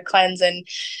extremes to cleanse and,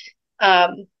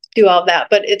 do all that.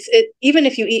 But even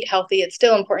if you eat healthy, it's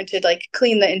still important to like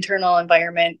clean the internal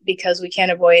environment because we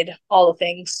can't avoid all the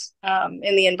things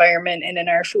in the environment and in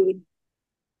our food.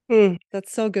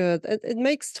 That's so good. It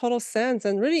makes total sense.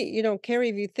 And really, Karri,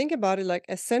 if you think about it, like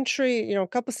a century, a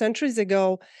couple centuries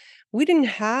ago, we didn't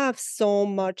have so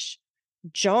much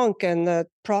junk and the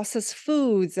processed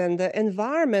foods and the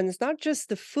environment. It's not just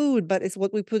the food, but it's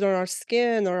what we put on our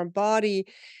skin or our body.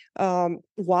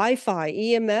 Wi-Fi,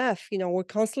 EMF, we're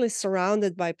constantly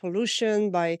surrounded by pollution,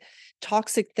 by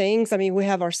toxic things. I mean, we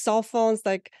have our cell phones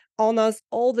like on us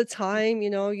all the time. You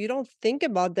don't think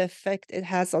about the effect it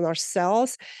has on our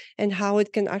cells and how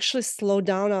it can actually slow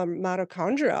down our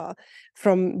mitochondria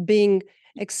from being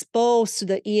exposed to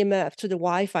the EMF, to the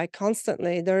Wi-Fi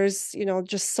constantly. There's,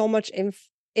 just so much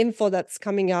info that's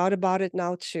coming out about it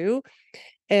now too.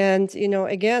 And,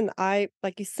 again,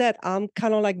 like you said, I'm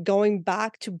kind of like going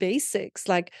back to basics.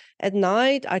 Like at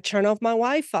night, I turn off my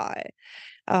Wi-Fi.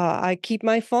 I keep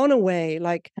my phone away.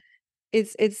 Like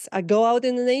I go out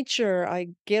in the nature. I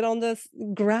get on the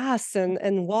grass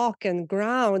and walk and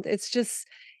ground.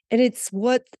 And it's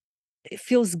what it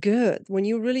feels good when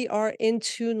you really are in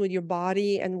tune with your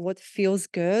body and what feels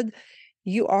good.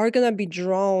 You are going to be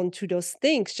drawn to those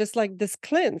things, just like this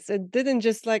cleanse. It didn't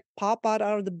just like pop out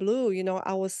of the blue.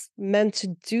 I was meant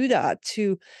to do that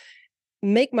to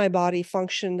make my body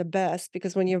function the best,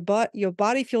 because when your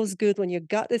body feels good, when your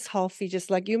gut is healthy, just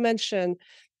like you mentioned,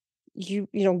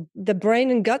 the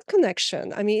brain and gut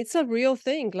connection. I mean, it's a real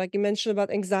thing. Like you mentioned about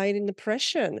anxiety and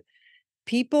depression.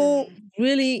 People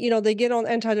really, they get on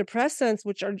antidepressants,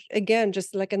 which are again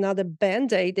just like another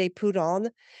band-aid they put on,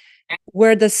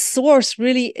 where the source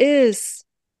really is,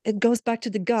 it goes back to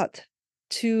the gut,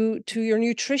 to your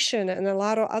nutrition and a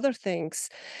lot of other things.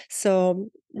 So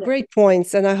great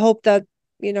points. And I hope that,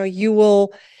 you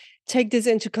will take this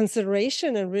into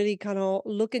consideration and really kind of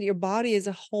look at your body as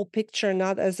a whole picture,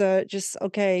 not as a just,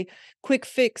 okay, quick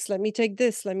fix. Let me take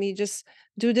this. Let me just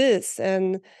do this.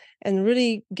 And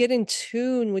really get in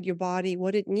tune with your body,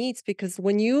 what it needs, because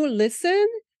when you listen,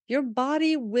 your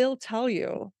body will tell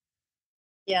you.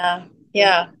 Yeah,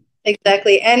 yeah,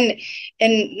 exactly. And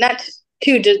not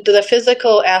to the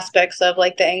physical aspects of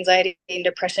like the anxiety and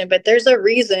depression, but there's a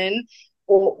reason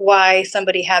why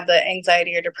somebody had the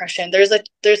anxiety or depression. There's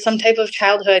some type of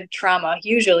childhood trauma.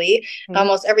 Usually,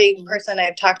 almost every person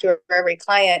I've talked to or every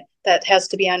client that has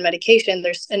to be on medication,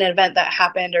 there's an event that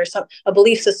happened or a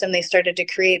belief system they started to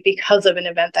create because of an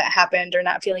event that happened or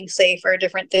not feeling safe or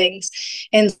different things.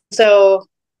 And so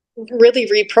really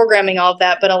reprogramming all of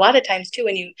that. But a lot of times too,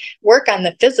 when you work on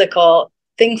the physical,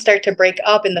 things start to break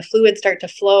up and the fluids start to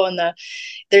flow and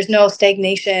there's no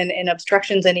stagnation and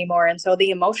obstructions anymore. And so the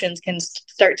emotions can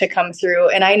start to come through.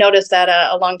 And I noticed that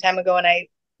a long time ago when I,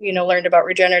 learned about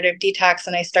regenerative detox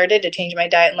and I started to change my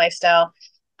diet and lifestyle.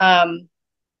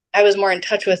 I was more in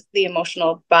touch with the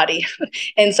emotional body.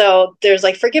 And so there's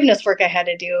like forgiveness work I had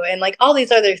to do and like all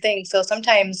these other things. So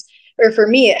sometimes, or for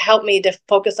me, it helped me to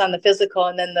focus on the physical,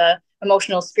 and then the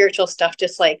emotional, spiritual stuff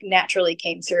just like naturally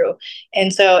came through.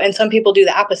 And so, and some people do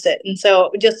the opposite. And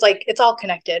so just like it's all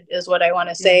connected is what I want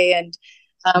to say. And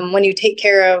when you take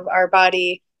care of our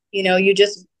body,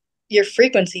 your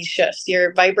frequency shifts,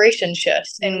 your vibration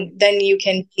shifts, and then you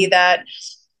can be that,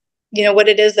 what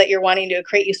it is that you're wanting to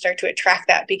create, you start to attract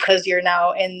that because you're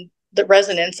now in the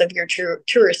resonance of your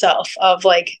truer self, of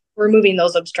like removing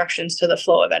those obstructions to the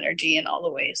flow of energy in all the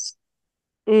ways.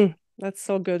 That's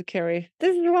so good, Karri.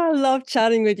 This is why I love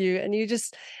chatting with you. And it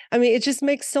just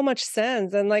makes so much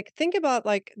sense. And like, think about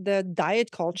like the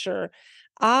diet culture.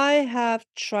 I have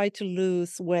tried to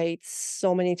lose weight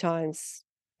so many times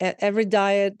every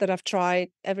diet that I've tried,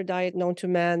 every diet known to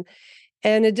man,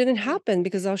 and it didn't happen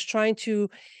because I was trying to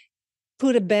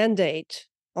put a Band-Aid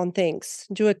on things,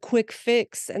 do a quick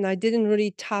fix, and I didn't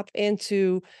really tap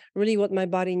into really what my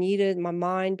body needed, my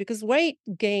mind, because weight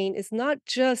gain is not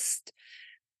just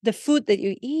the food that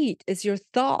you eat, is your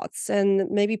thoughts and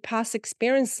maybe past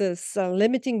experiences,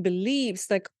 limiting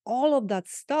beliefs, like all of that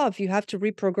stuff you have to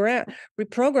reprogram,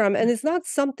 and it's not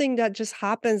something that just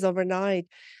happens overnight.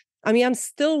 I mean, I'm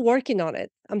still working on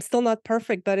it. I'm still not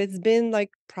perfect, but it's been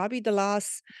like probably the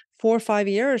last 4 or 5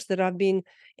 years that I've been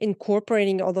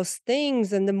incorporating all those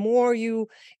things. And the more you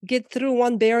get through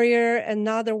one barrier,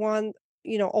 another one,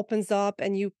 opens up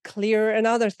and you clear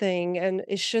another thing. And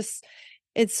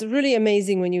it's really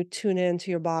amazing when you tune into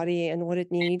your body and what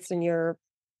it needs and your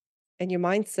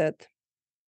mindset.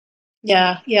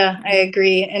 Yeah, I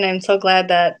agree. And I'm so glad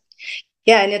that,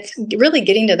 yeah, and it's really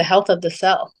getting to the health of the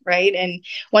cell, right? And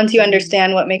once you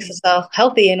understand what makes a cell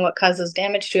healthy and what causes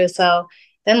damage to a cell,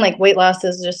 then like weight loss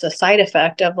is just a side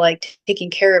effect of like taking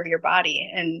care of your body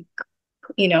and,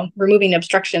 removing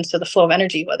obstructions to the flow of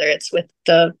energy, whether it's with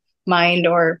the mind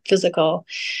or physical.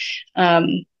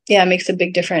 Yeah, it makes a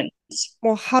big difference.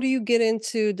 Well, how do you get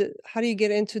into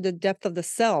the depth of the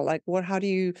cell? Like I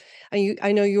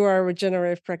know you are a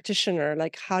regenerative practitioner.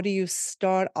 Like, how do you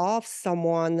start off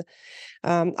someone?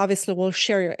 Obviously we'll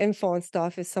share your info and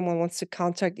stuff if someone wants to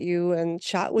contact you and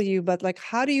chat with you, but like,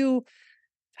 how do you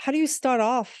start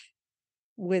off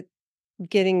with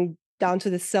getting down to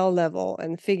the cell level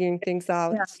and figuring things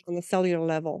out Yeah. on the cellular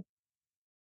level?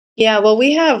 Yeah, well,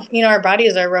 we have, our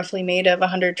bodies are roughly made of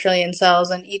 100 trillion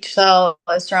cells, and each cell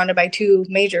is surrounded by two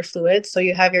major fluids. So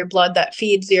you have your blood that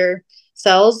feeds your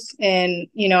cells, and,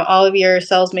 all of your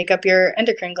cells make up your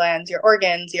endocrine glands, your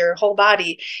organs, your whole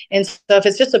body. And so if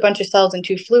it's just a bunch of cells and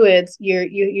two fluids, you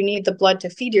need the blood to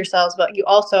feed your cells, but you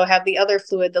also have the other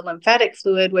fluid, the lymphatic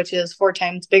fluid, which is 4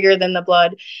 times bigger than the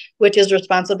blood, which is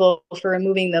responsible for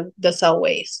removing the cell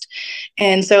waste.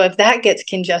 And so if that gets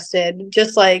congested,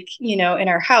 just like, in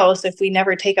our house, if we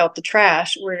never take out the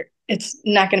trash, it's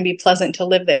not going to be pleasant to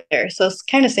live there. So it's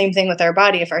kind of same thing with our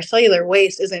body. If our cellular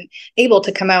waste isn't able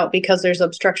to come out because there's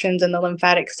obstructions in the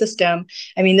lymphatic system,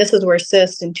 I mean, this is where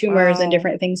cysts and tumors and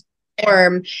different things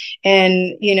form.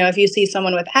 And, if you see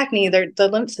someone with acne, the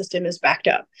lymph system is backed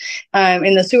up,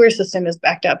 and the sewer system is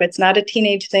backed up. It's not a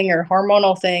teenage thing or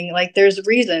hormonal thing. Like, there's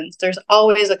reasons, there's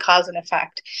always a cause and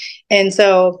effect. And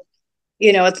so,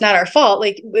 it's not our fault.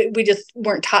 Like, we just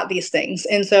weren't taught these things.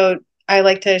 And so I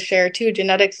like to share too,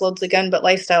 genetics loads the gun, but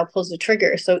lifestyle pulls the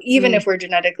trigger. So even if we're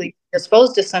genetically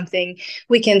exposed to something,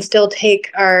 we can still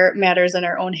take our matters in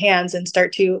our own hands and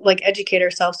start to like educate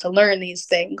ourselves to learn these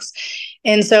things.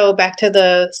 And so back to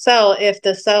the cell, if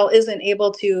the cell isn't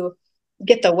able to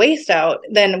get the waste out,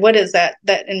 then what is that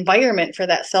environment for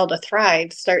that cell to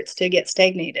thrive starts to get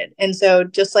stagnated. And so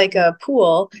just like a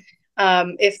pool,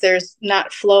 if there's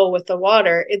not flow with the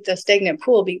water, it's a stagnant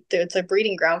pool. It's a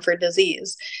breeding ground for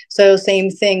disease. So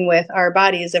same thing with our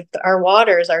bodies. If our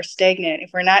waters are stagnant, if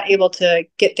we're not able to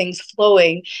get things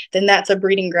flowing, then that's a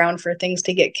breeding ground for things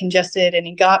to get congested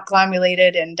and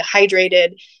glomulated and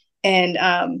dehydrated,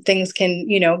 and things can,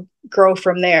 grow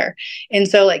from there. And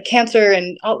so like cancer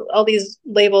and all these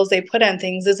labels they put on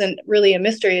things isn't really a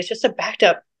mystery. It's just a backed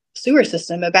up sewer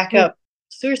system, a backup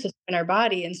sewer system in our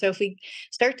body. And so if we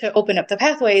start to open up the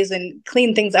pathways and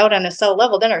clean things out on a cell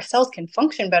level, then our cells can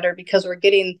function better because we're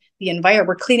getting the environment,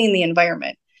 we're cleaning the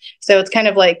environment. So it's kind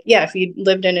of like, yeah, if you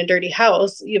lived in a dirty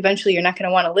house, eventually you're not going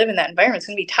to want to live in that environment. It's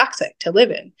going to be toxic to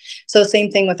live in. So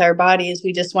same thing with our bodies.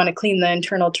 We just want to clean the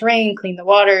internal terrain, clean the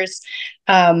waters,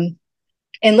 and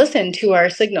listen to our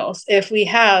signals. If we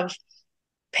have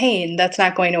pain that's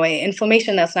not going away,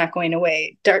 inflammation that's not going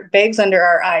away, dark bags under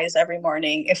our eyes every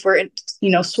morning, if we're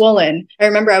swollen. I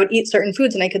remember I would eat certain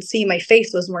foods and I could see my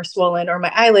face was more swollen or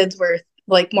my eyelids were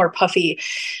like more puffy.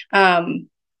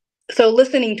 So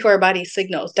listening to our body's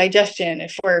signals, digestion,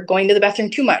 if we're going to the bathroom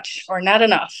too much or not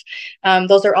enough,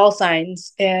 those are all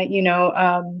signs.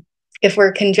 If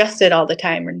we're congested all the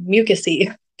time or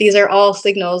mucousy, these are all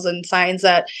signals and signs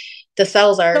that the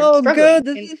cells are so struggling. Good.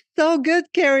 This is so good,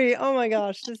 Karri. Oh my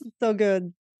gosh, this is so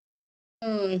good.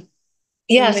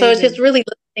 Yeah, so it's just really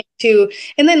listening to,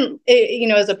 and then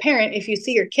as a parent, if you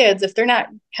see your kids, if they're not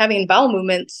having bowel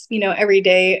movements, every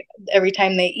day, every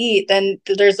time they eat, then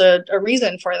there's a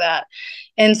reason for that.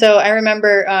 And so I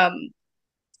remember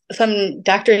some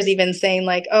doctors even saying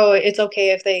like, oh, it's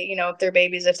okay if they, if they're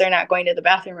babies, if they're not going to the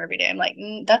bathroom every day. I'm like,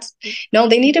 no,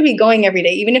 they need to be going every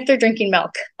day, even if they're drinking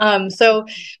milk. So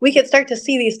we could start to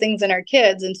see these things in our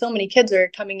kids, and so many kids are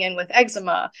coming in with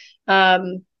eczema,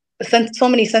 so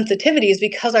many sensitivities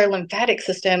because our lymphatic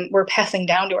system we're passing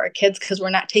down to our kids because we're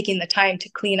not taking the time to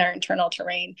clean our internal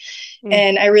terrain.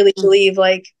 And I really believe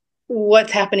like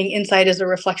what's happening inside is a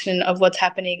reflection of what's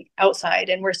happening outside.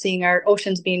 And we're seeing our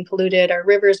oceans being polluted, our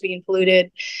rivers being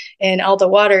polluted, and all the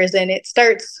waters. And it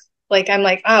starts like I'm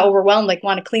like overwhelmed, like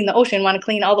want to clean the ocean, want to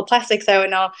clean all the plastics out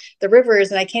and all the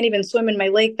rivers, and I can't even swim in my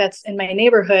lake that's in my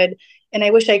neighborhood. And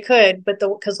I wish I could, but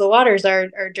because the waters are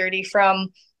dirty from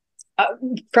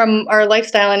our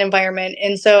lifestyle and environment.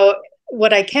 And so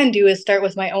what I can do is start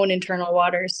with my own internal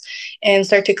waters and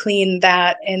start to clean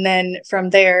that. And then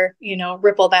from there,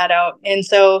 ripple that out. And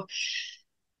so,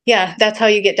 yeah, that's how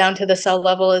you get down to the cell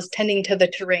level is tending to the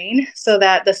terrain so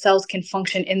that the cells can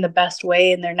function in the best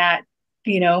way. And they're not,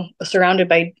 surrounded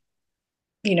by,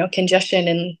 congestion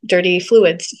and dirty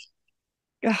fluids.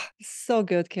 Oh, so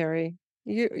good, Karri.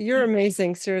 You're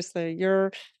amazing. Seriously.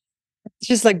 You're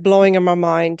just like blowing in my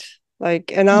mind.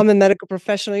 Like, and I'm a medical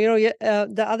professional.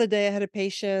 The other day I had a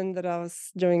patient that I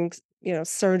was doing,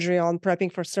 surgery on,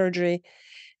 prepping for surgery.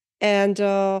 And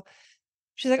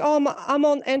she's like, "Oh, I'm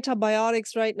on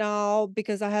antibiotics right now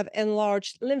because I have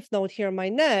enlarged lymph node here in my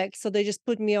neck. So they just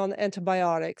put me on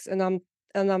antibiotics." And I'm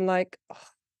like, oh.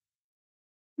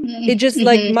 It just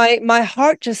like my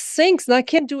heart just sinks and I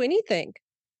can't do anything,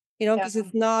 because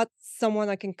it's not someone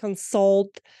I can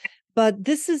consult. But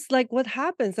this is like what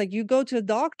happens. Like you go to a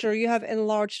doctor, you have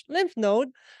enlarged lymph node.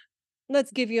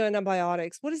 Let's give you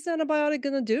antibiotics. What is the antibiotic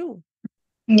going to do?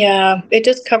 Yeah, it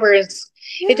just covers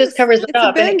Yes, it it's a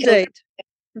up and it kills.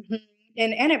 Band-Aid.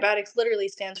 And antibiotics literally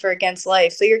stands for against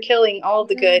life. So you're killing all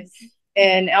the good Yes.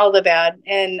 and all the bad.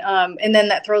 And then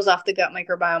that throws off the gut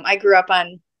microbiome. I grew up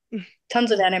on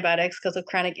tons of antibiotics because of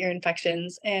chronic ear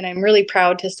infections. And I'm really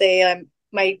proud to say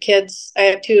my kids, I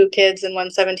have two kids and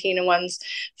one's 17 and one's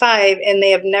 5, and they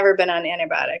have never been on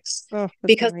antibiotics Oh, that's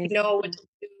because amazing. they know what to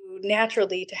do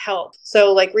naturally to help.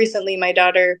 So like recently my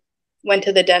daughter went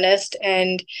to the dentist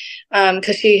and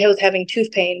because she was having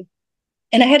tooth pain.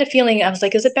 And I had a feeling, I was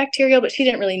like, is it bacterial? But she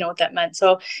didn't really know what that meant.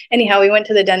 So anyhow, we went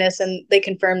to the dentist and they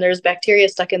confirmed there's bacteria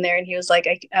stuck in there. And he was like,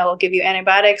 I'll give you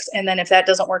antibiotics. And then if that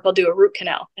doesn't work, I'll do a root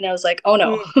canal. And I was like, oh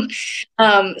no.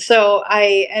 So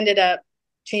I ended up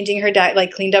changing her diet,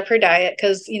 like cleaned up her diet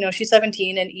because, she's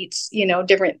 17 and eats,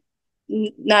 different,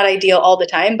 not ideal all the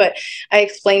time. But I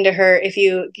explained to her, if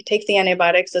you take the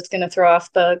antibiotics, it's going to throw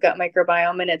off the gut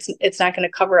microbiome and it's not going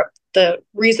to cover up the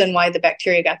reason why the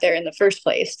bacteria got there in the first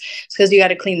place. It's because you got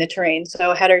to clean the terrain.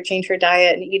 So I had her change her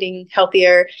diet and eating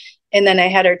healthier. And then I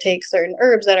had her take certain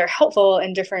herbs that are helpful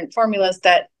in different formulas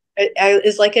that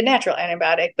is like a natural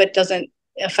antibiotic, but doesn't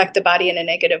affect the body in a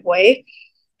negative way.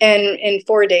 And in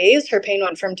 4 days, her pain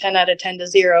went from 10 out of 10 to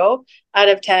 0 out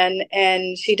of 10.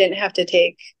 And she didn't have to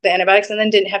take the antibiotics and then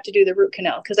didn't have to do the root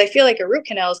canal. Because I feel like a root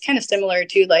canal is kind of similar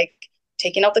to like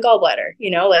taking out the gallbladder,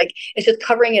 like it's just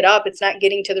covering it up. It's not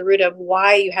getting to the root of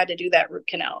why you had to do that root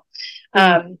canal.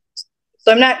 So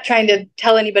I'm not trying to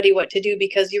tell anybody what to do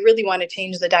because you really want to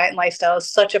change the diet and lifestyle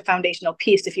is such a foundational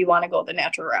piece if you want to go the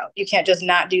natural route. You can't just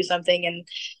not do something and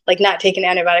like not take an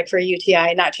antibiotic for a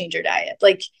UTI, not change your diet.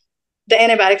 Like the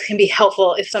antibiotics can be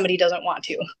helpful if somebody doesn't want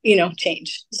to,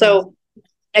 change. So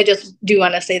I just do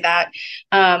want to say that.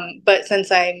 But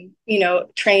since I'm,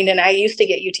 trained and I used to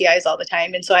get UTIs all the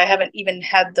time. And so I haven't even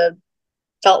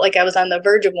felt like I was on the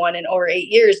verge of one in over 8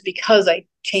 years because I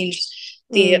changed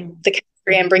the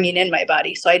chemistry I'm bringing in my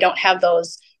body. So I don't have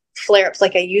those flare-ups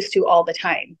like I used to all the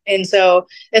time. And so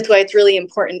that's why it's really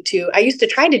important I used to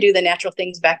try to do the natural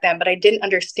things back then, but I didn't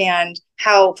understand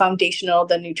how foundational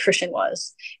the nutrition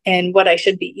was and what I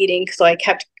should be eating. So I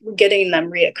kept getting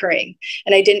them reoccurring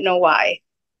and I didn't know why.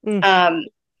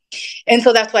 And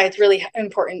so that's why it's really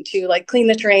important to like clean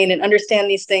the terrain and understand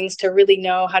these things to really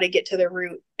know how to get to the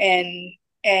root and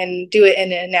do it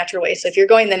in a natural way. So if you're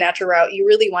going the natural route, you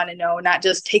really want to know, not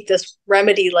just take this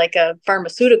remedy like a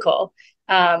pharmaceutical.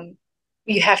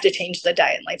 You have to change the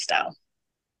diet and lifestyle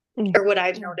or what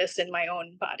I've noticed in my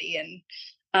own body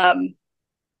and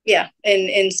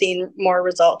and seeing more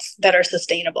results that are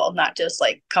sustainable, not just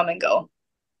like come and go.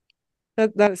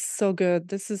 That is so good.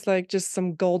 This is like just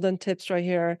some golden tips right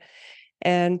here.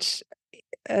 And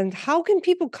how can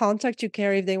people contact you,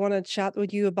 Karri, if they want to chat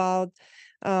with you about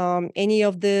any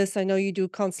of this? I know you do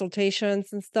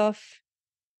consultations and stuff.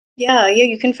 Yeah,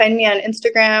 you can find me on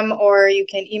Instagram or you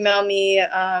can email me,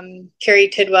 Karri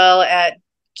Tidwell at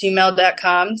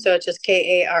gmail.com. So it's just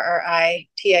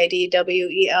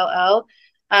KarriTidwell.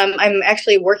 I'm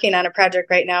actually working on a project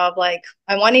right now of like,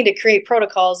 I'm wanting to create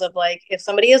protocols of like, if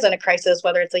somebody is in a crisis,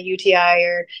 whether it's a UTI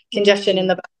or congestion in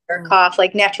the body or cough,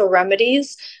 like natural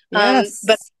remedies. Yes.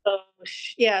 So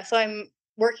I'm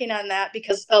working on that,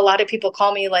 because a lot of people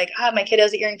call me like, my kid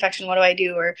has an ear infection, what do I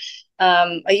do? Or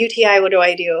a UTI, what do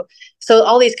I do? So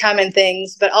all these common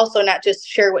things, but also not just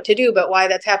share what to do, but why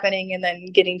that's happening, and then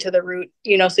getting to the root,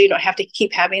 so you don't have to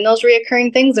keep having those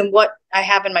reoccurring things, and what I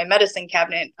have in my medicine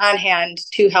cabinet on hand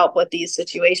to help with these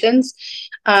situations.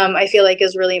 I feel like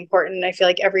is really important. I feel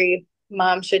like every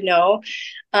mom should know.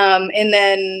 And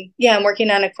then, yeah, I'm working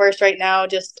on a course right now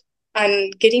just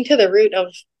on getting to the root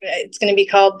of, it's going to be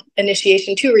called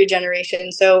Initiation to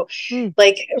Regeneration. So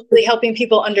like really helping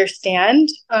people understand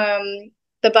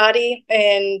the body,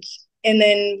 and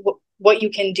then what you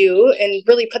can do, and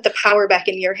really put the power back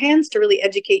in your hands to really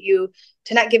educate you,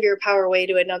 to not give your power away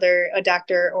to a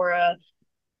doctor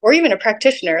or even a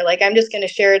practitioner. Like, I'm just going to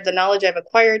share the knowledge I've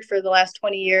acquired for the last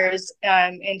 20 years,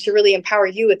 and to really empower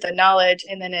you with the knowledge.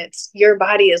 And then it's your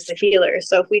body is the healer.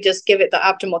 So if we just give it the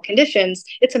optimal conditions,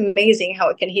 it's amazing how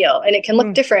it can heal. And it can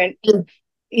look different,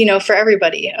 for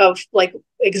everybody, of like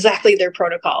exactly their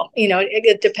protocol.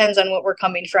 It depends on what we're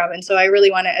coming from. And so I really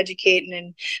want to educate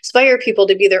and inspire people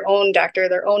to be their own doctor,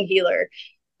 their own healer,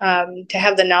 to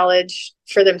have the knowledge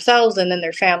for themselves and then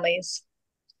their families.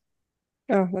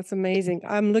 Oh, that's amazing.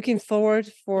 I'm looking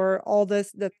forward for all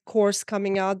that course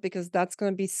coming out, because that's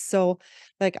going to be so,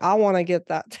 like, I want to get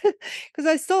that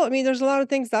because I mean, there's a lot of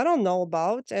things I don't know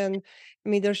about. And I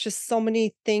mean, there's just so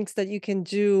many things that you can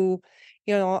do.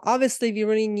 Obviously, if you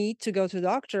really need to go to the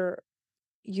doctor,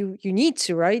 you need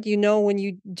to, right? When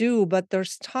you do, but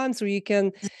there's times where you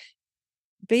can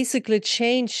basically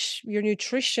change your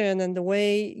nutrition and the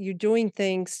way you're doing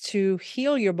things to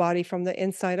heal your body from the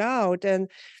inside out.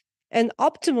 And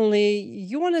optimally,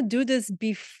 you want to do this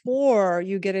before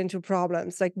you get into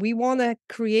problems. Like, we want to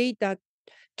create that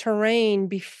terrain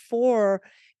before,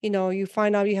 you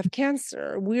find out you have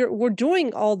cancer. We're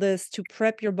doing all this to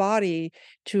prep your body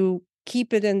to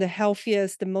keep it in the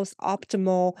healthiest, the most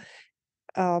optimal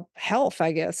health,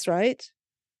 I guess, right?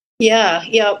 Yeah,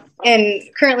 yeah. And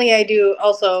currently I do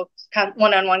also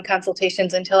one-on-one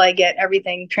consultations until I get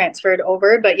everything transferred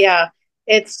over. But yeah,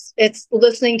 it's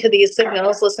listening to these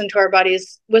signals, listen to our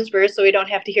body's whispers so we don't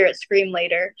have to hear it scream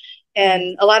later.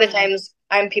 And a lot of times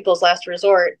I'm people's last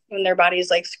resort when their body's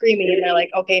like screaming and they're like,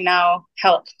 okay, now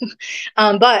help.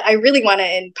 But I really want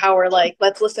to empower, like,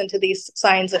 let's listen to these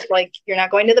signs. If like you're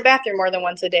not going to the bathroom more than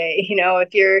once a day,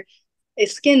 if you're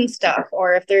skin stuff,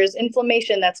 or if there's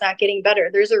inflammation that's not getting better,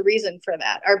 there's a reason for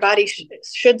that. Our body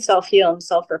should self-heal and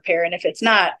self-repair. And if it's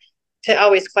not, to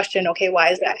always question, okay, why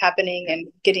is that happening, and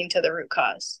getting to the root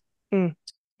cause.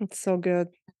 That's so good.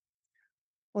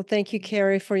 Well, thank you,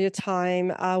 Karri, for your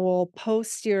time. I will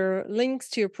post your links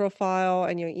to your profile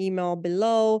and your email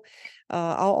below.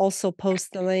 I'll also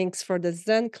post the links for the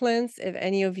Zen cleanse if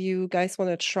any of you guys want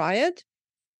to try it.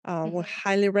 Would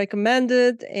highly recommend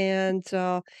it. And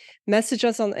message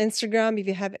us on Instagram if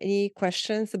you have any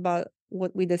questions about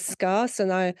what we discuss.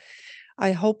 And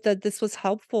I hope that this was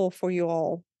helpful for you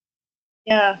all.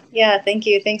 Yeah. Thank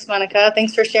you. Thanks, Monika.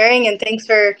 Thanks for sharing, and thanks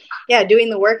for doing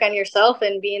the work on yourself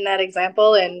and being that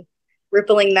example and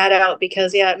rippling that out,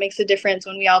 because it makes a difference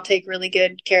when we all take really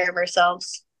good care of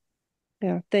ourselves.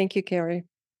 Yeah. Thank you, Karri.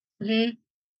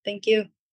 Thank you.